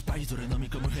stay for spider and I'm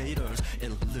come haters.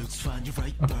 It looks fine, you're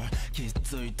right, but kids,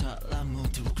 so I'm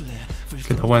moved to clear.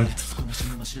 Okay, that went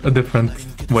a different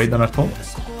way than I thought.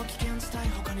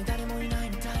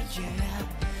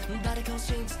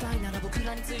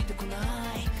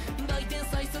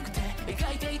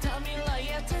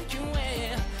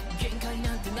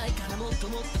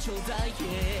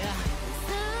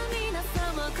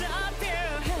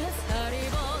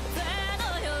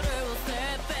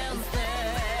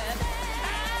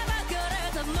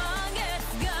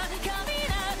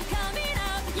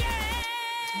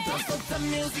 The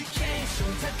music came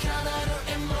from the color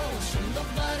emotion.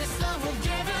 Nobody's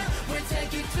unforgiven. We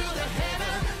take it to the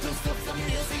heaven. Don't stop the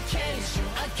music came.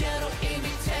 I get an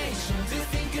invitation. Do you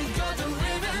think you got the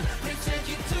ribbon? We take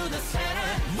it to the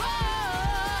center. Whoa!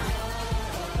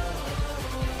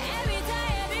 Every day,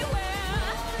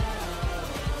 everywhere.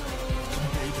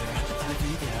 Baby, I'll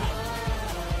be there.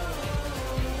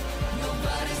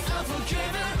 Nobody's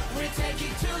unforgiven. We take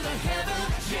it to the heaven.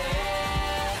 Yeah.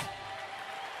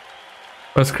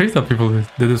 But it's crazy that people did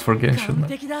this for Genshin,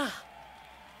 man.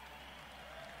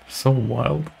 So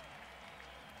wild.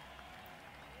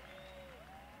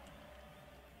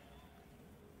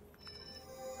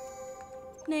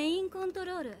 Main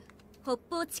control. 北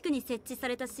方地区に設置さ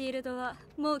れたシールドは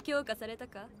もう強化された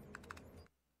か?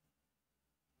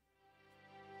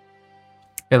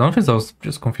 Yeah, the only thing is I was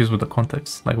just confused with the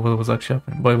context, like what was actually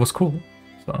happening, but it was cool,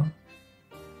 so.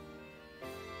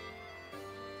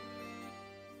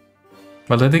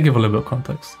 But they did give a little bit of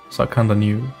context, so I kinda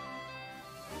knew.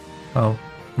 Oh,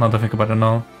 now that I think about it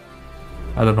now,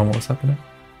 I don't know what was happening.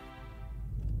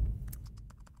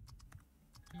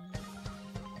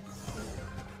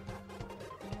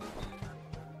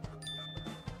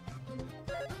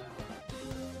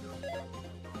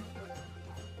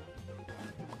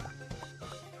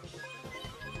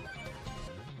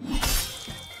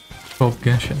 Called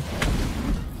Genshin.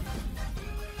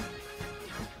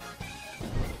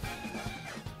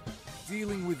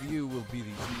 Dealing with you will be the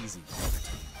easy part.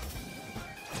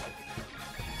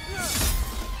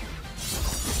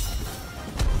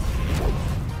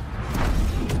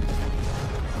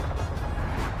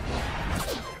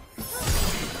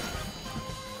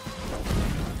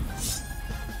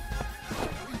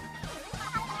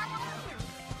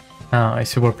 Ah, I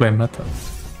see we're playing meta.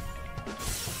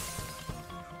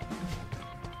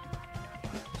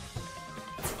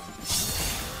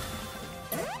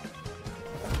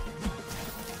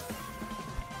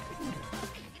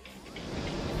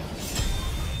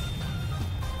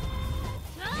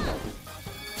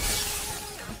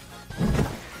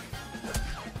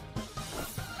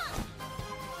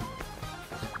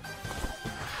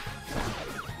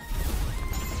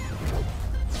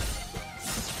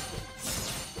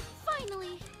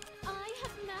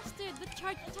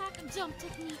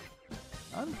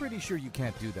 I'm pretty sure you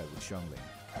can't do that with Xiangling.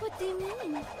 What do you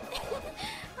mean?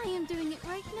 I am doing it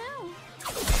right now.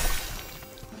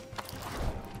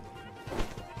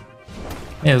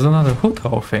 Yeah, there's another hook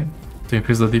tower thing to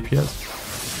increase the DPS.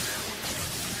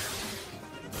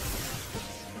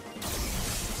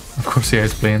 Of course, yeah,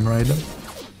 he's playing Rider.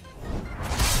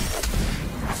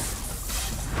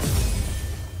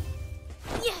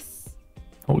 Yes!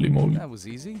 Holy moly. That was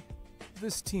easy.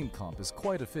 This team comp is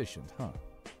quite efficient, huh?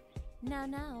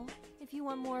 Now, if you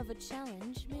want more of a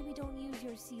challenge, maybe don't use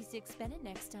your C6 Bennett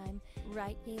next time.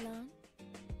 Right, Yelan?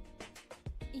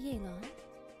 Yelan?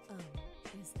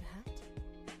 Is that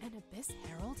an Abyss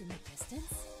Herald in the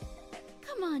distance?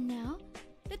 Come on now.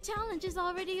 The challenge is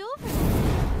already over.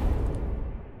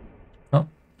 Oh.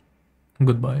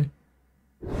 Goodbye.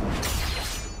 I'll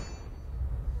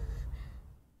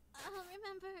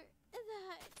remember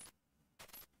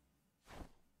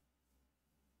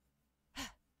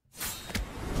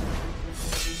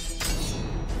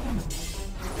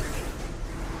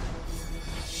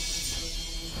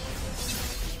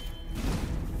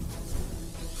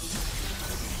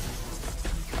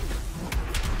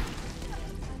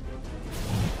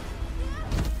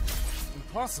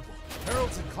impossible.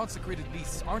 Heralds and consecrated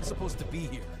beasts aren't supposed to be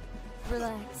here.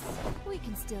 Relax. We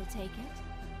can still take it.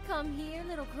 Come here,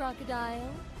 little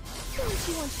crocodile. Don't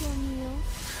you want your meal?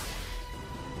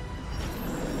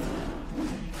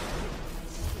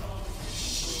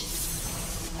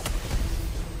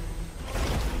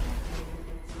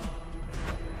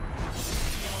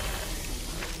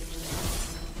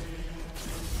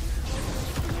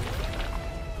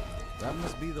 That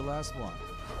must be the last one.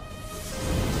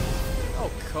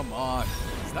 Oh, come on.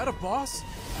 Is that a boss?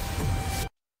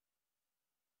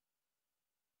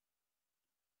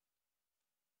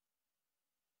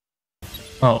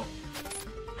 Oh.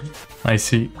 I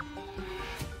see.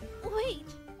 Wait!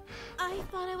 I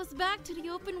thought I was back to the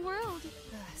open world.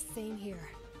 Same here.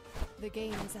 The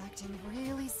game is acting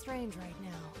really strange right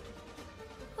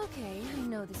now. Okay, I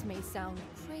know this may sound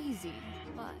crazy,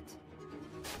 but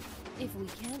if we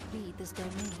can't beat this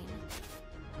domain,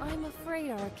 I'm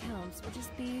afraid our accounts will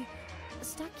just be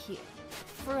stuck here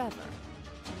forever.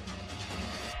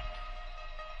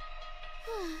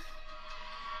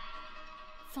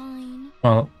 Fine.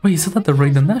 Well, wait, is that the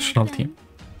Raiden national team?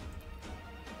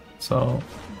 So...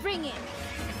 Bring it.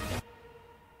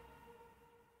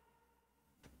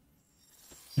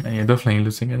 Yeah, you're definitely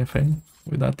losing anything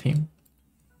with that team.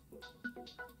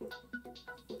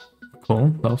 Cool,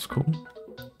 that was cool.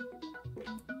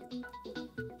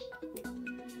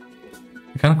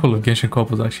 Kind of cool if Genshin Co-op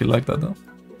was actually like that though.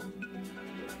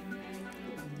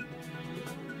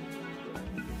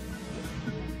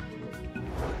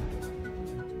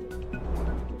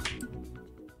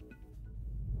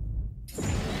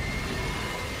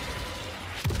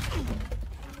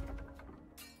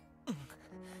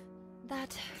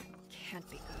 That can't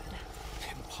be good.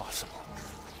 Impossible.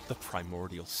 The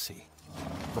primordial sea.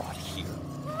 Brought here.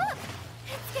 Look!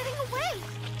 It's getting away!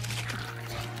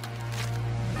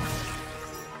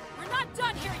 We're not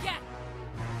done here yet!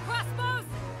 Crossbows!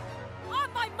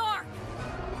 On my mark!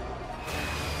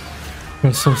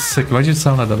 You're so sick. Why'd you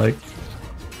sound like that? Like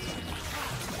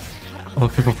all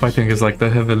the people fighting is like the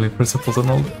heavenly principles and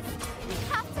all.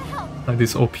 Like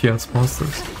these OP ass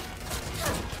monsters.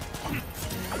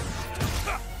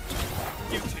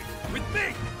 You two, with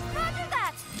me! Roger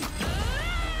that!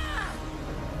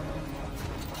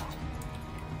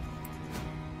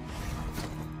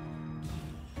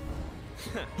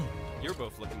 You're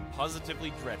both looking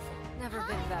positively dreadful. Never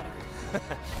been better.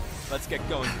 Let's get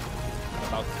going.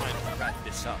 About time to wrap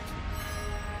this up.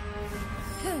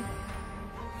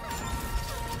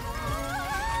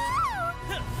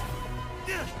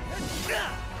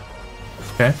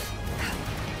 Okay.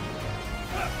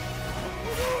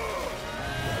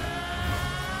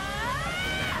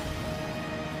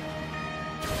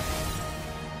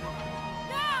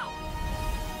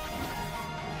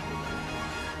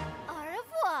 Au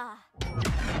revoir!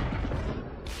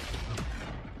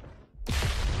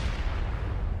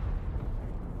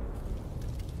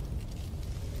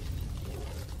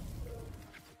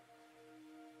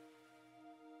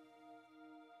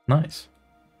 Nice.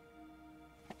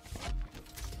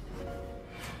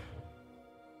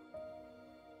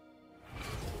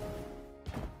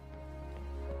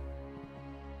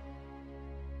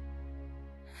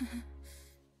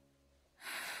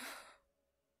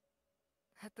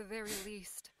 At the very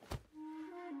least,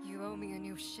 you owe me a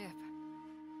new ship.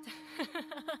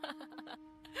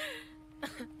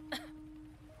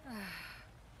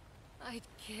 I'd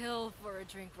kill for a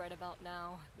drink right about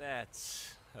now.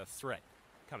 That's a threat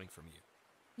coming from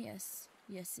you. Yes,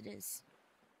 yes it is.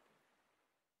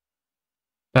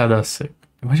 That's sick.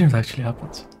 Imagine if it actually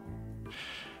happens.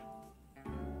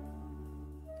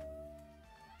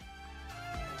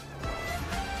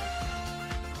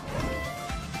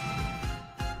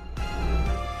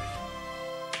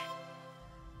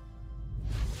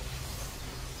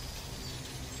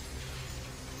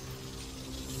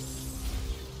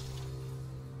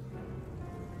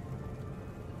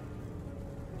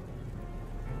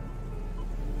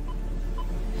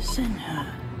 Senha.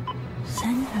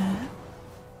 Senha.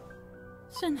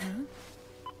 Senha.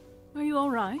 Are you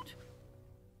alright?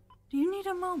 Do you need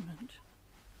a moment?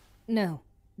 No,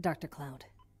 Dr. Cloud.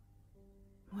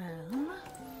 Well,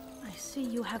 I see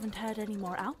you haven't had any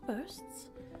more outbursts.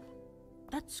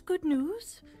 That's good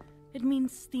news. It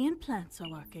means the implants are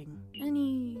working.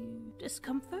 Any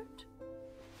discomfort?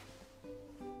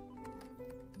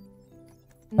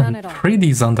 None at all. 3D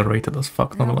is underrated as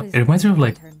fuck. Not gonna lie. It reminds me of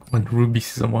like when Ruby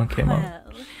Season 1 came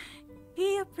out.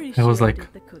 He It was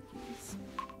like the cookies.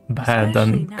 bad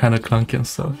Especially and now kind of that clunky and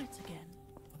stuff.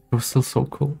 It was still so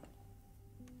cool.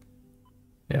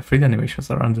 Yeah, 3D animations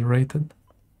are underrated.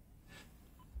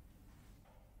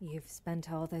 You've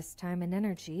spent all this time and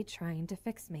energy trying to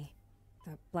fix me.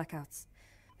 The blackouts,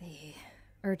 the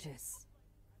urges.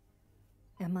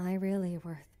 Am I really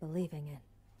worth believing in?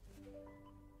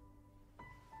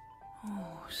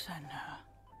 Oh, Senna.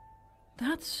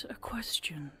 That's a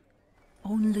question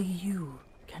only you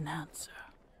can answer.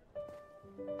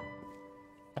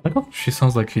 I like how she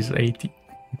sounds like she's 80.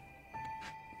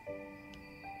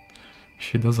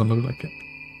 She doesn't look like it.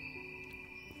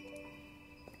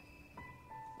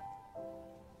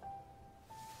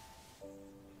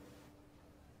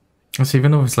 So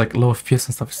even though it's like low FPS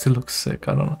and stuff, it still looks sick.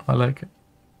 I don't know. I like it.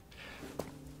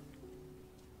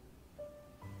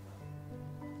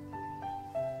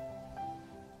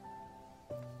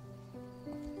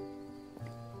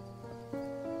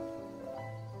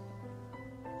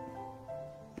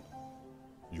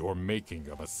 You're making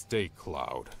a mistake,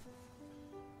 Cloud.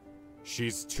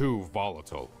 She's too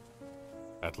volatile.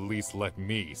 At least let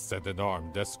me send an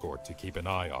armed escort to keep an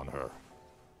eye on her.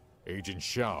 Agent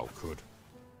Xiao could...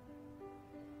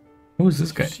 Who is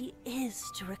this guy? If she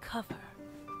is to recover,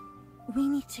 we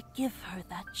need to give her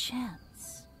that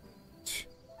chance.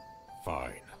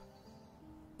 Fine.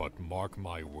 But mark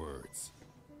my words.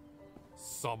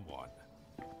 Someone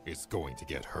is going to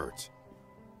get hurt.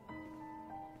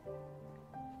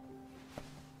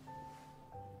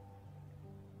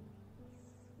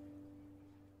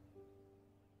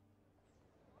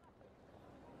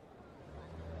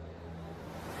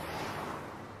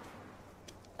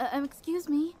 Excuse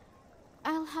me.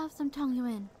 I'll have some Tong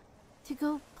Yuan. To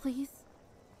go, please.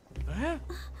 Huh?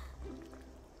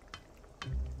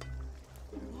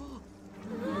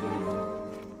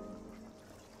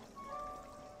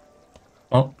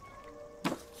 Oh.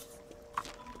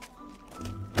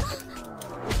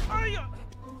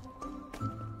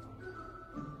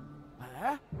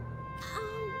 Huh?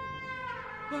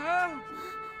 Huh?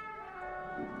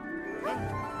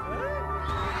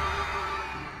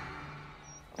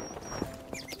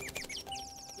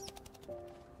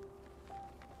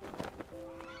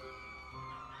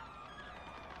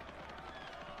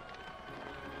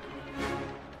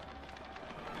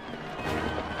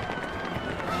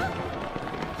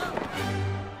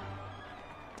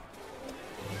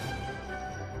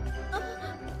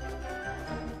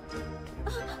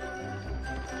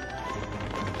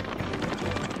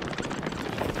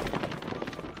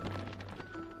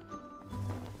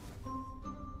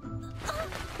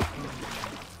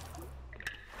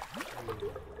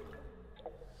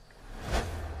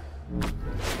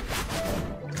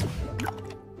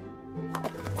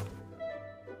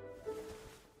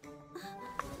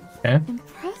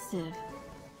 Impressive.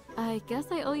 I guess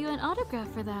I owe you an autograph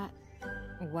for that.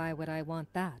 Why would I want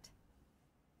that?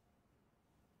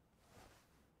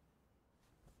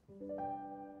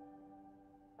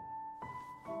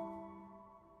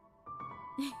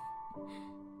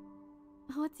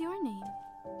 What's your name?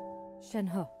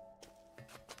 Shenhe.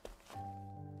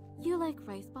 You like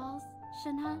rice balls,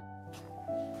 Shenhe?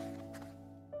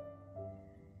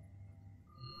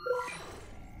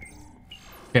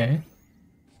 Okay.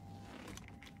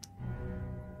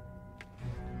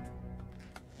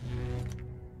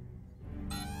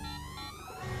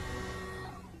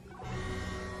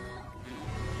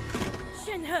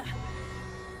 Shenhe!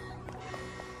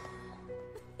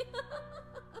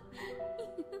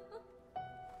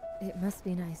 It must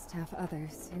be nice to have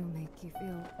others who make you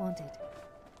feel wanted.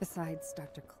 Besides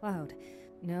Dr. Cloud,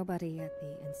 nobody at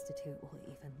the Institute will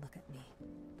even look at me.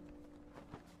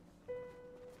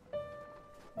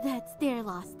 That's their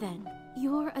loss then.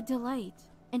 You're a delight,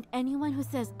 and anyone who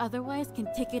says otherwise can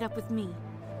take it up with me.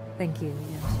 Thank you,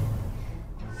 Genshin.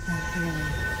 That really...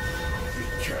 Be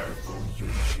careful,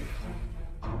 Yuji.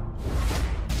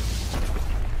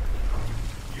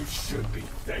 You should be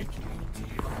thanking me,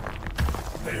 dear.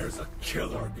 There's a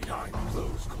killer behind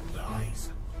those cold eyes.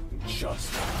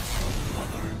 Just ask your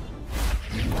mother.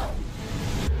 You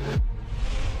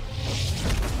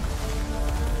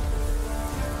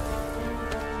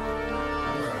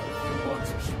want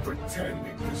to keep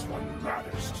pretending this one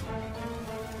matters to you.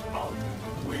 I'll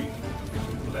be waiting when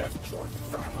you left your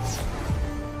family.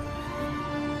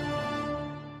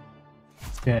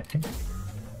 Okay.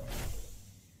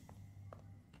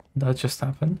 That just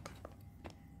happened.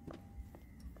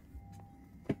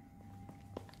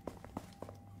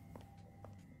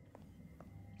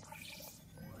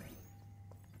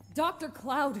 Dr.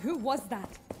 Cloud, who was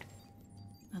that?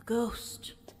 A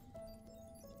ghost.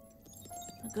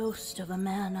 The ghost of a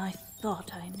man I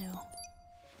thought I knew.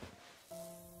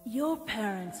 Your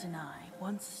parents and I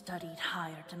once studied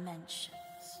higher dimensions.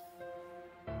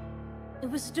 It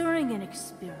was during an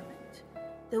experiment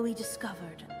that we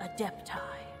discovered Adepti.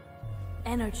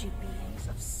 energy beings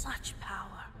of such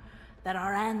power that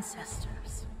our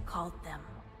ancestors called them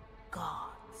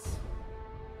gods.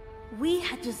 We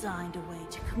had designed a way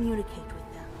to communicate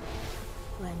with them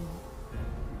when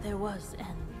there was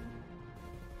an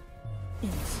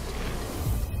incident.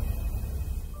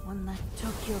 One that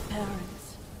took your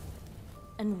parents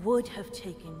and would have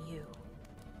taken you,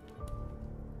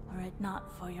 were it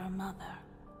not for your mother.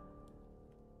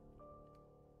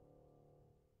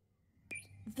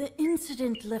 The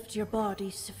incident left your body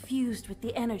suffused with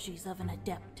the energies of an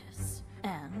Adeptus.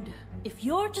 And if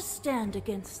you're to stand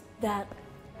against that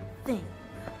thing,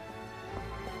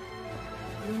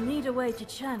 you'll need a way to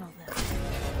channel them.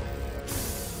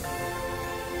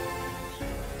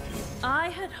 I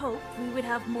had hoped we would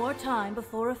have more time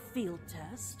before a field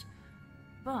test,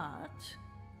 but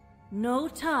no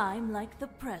time like the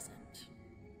present.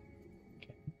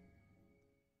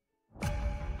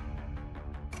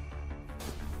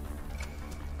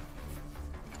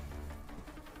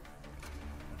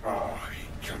 I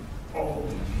can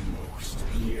almost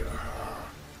hear her.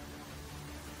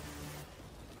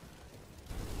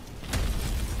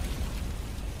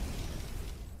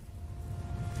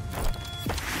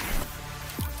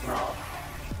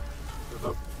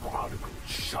 The prodigal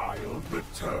child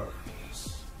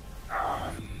returns,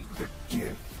 and the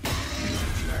gift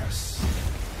is less.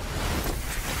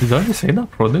 Did I already say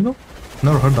that? Prodigal?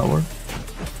 Never heard that word.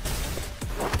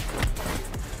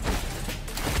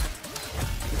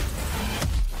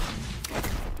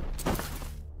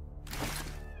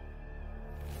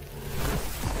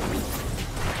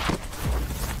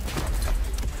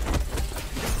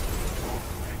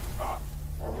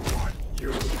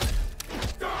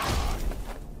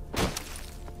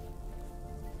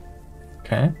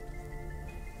 Okay.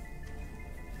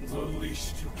 The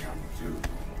least you can do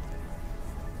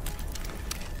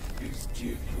is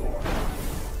give your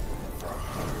life for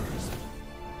hers.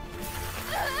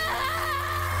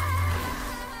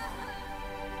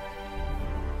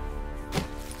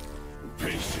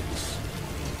 Patience.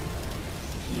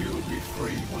 You'll be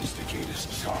free once the gate is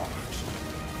charged.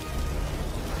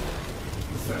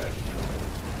 Then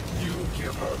you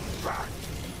give her back.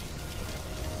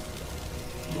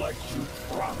 Like you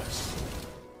promised.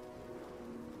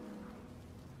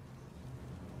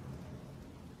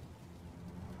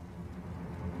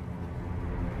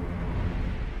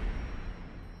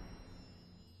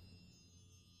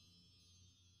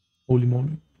 Holy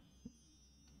moly.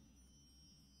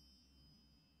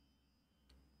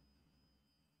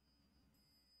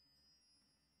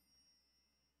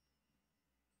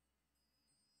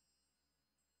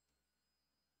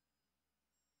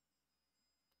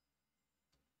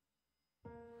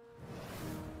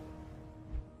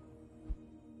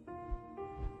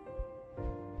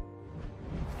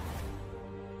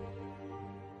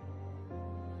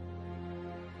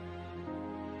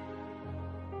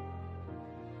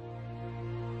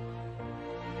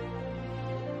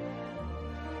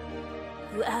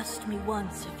 You asked me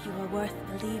once if you were worth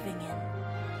believing in.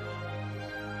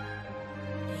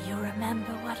 Do you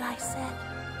remember what I said?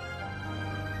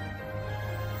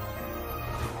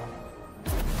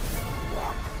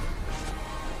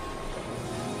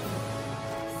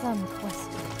 Some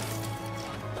questions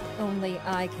only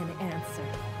I can answer.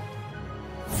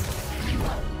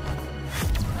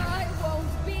 I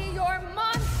won't be your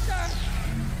monster!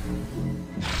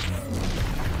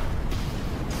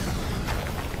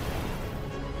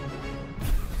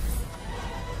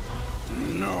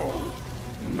 No,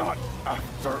 not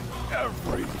after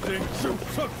everything you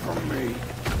took from me.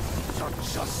 You're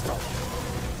just a...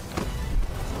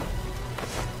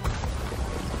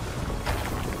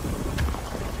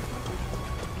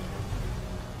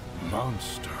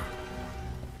 monster.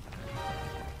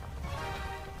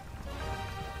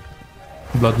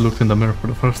 Blood looked in the mirror for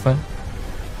the first time.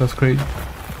 That's crazy.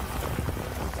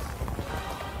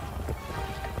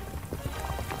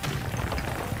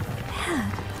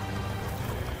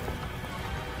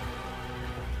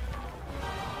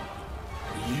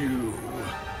 You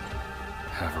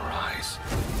have her eyes.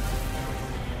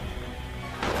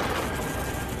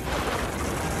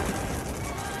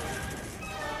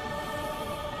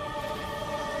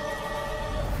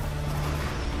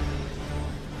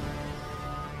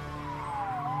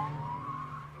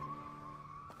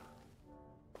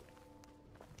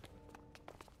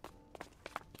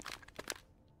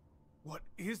 What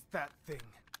is that thing?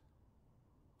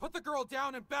 Put the girl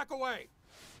down and back away!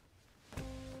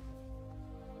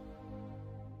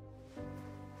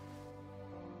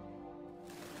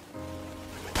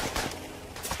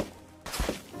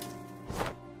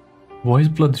 Why is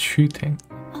blood shooting?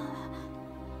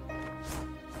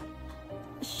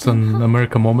 It's an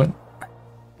America moment.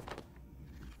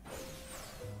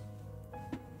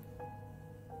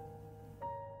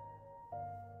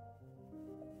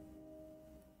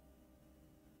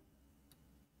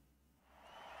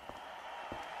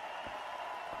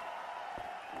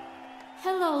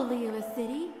 Hello, Liyue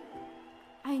City.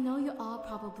 I know you all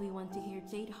probably want to hear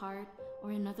Jade Heart or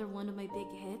another one of my big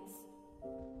hits,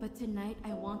 but tonight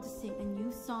I want to sing a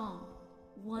new song,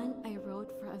 one I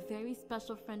wrote for a very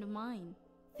special friend of mine.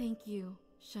 Thank you,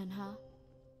 Shenhe,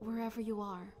 wherever you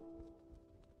are.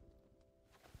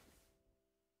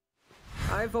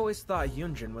 I've always thought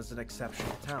Yunjin was an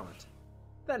exceptional talent.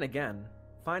 Then again,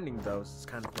 finding those is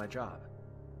kind of my job.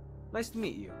 Nice to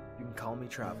meet you. You can call me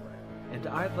Traveler. And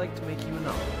I'd like to make you an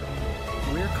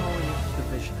offer. We're calling it the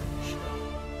Vision Initiative.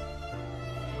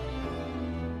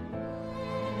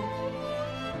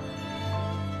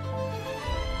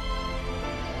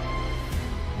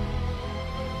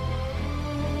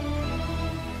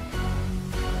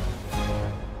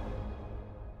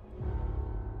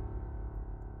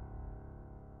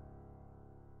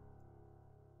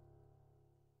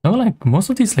 No, like most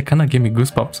of these like kind of gave me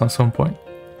goosebumps at some point.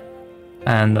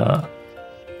 And that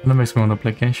makes me want to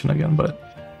play Genshin again, but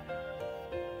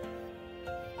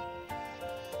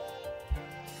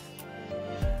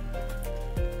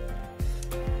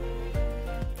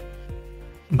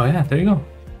yeah, there you go.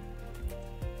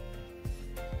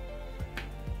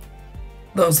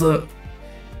 That was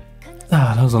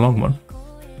a long one.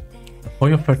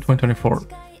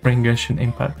 HoyoFair2024 Bring Genshin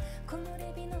Impact.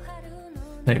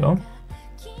 There you go.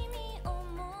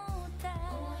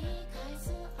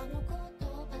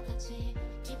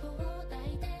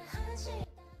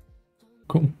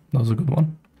 Cool, that was a good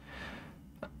one.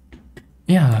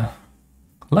 Yeah,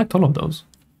 I liked all of those.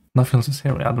 Nothing else to say,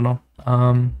 I don't know.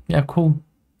 Yeah, cool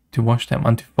to watch them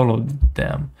and to follow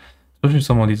them. Especially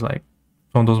some of these, like,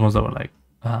 some of those ones that were like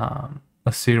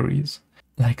a series.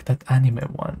 Like that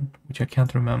anime one, which I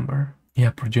can't remember. Yeah,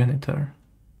 Progenitor.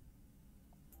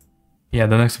 Yeah,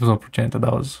 the next episode of Progenitor,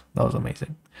 that was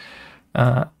amazing.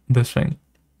 This thing,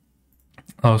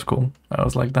 that was cool. I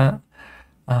was like that.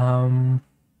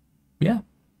 Yeah,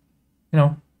 you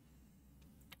know,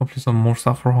 hopefully some more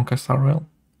stuff for Honkai Star Rail.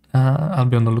 I'll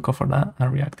be on the lookout for that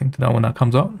and reacting to that when that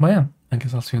comes out. But yeah, I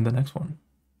guess I'll see you in the next one.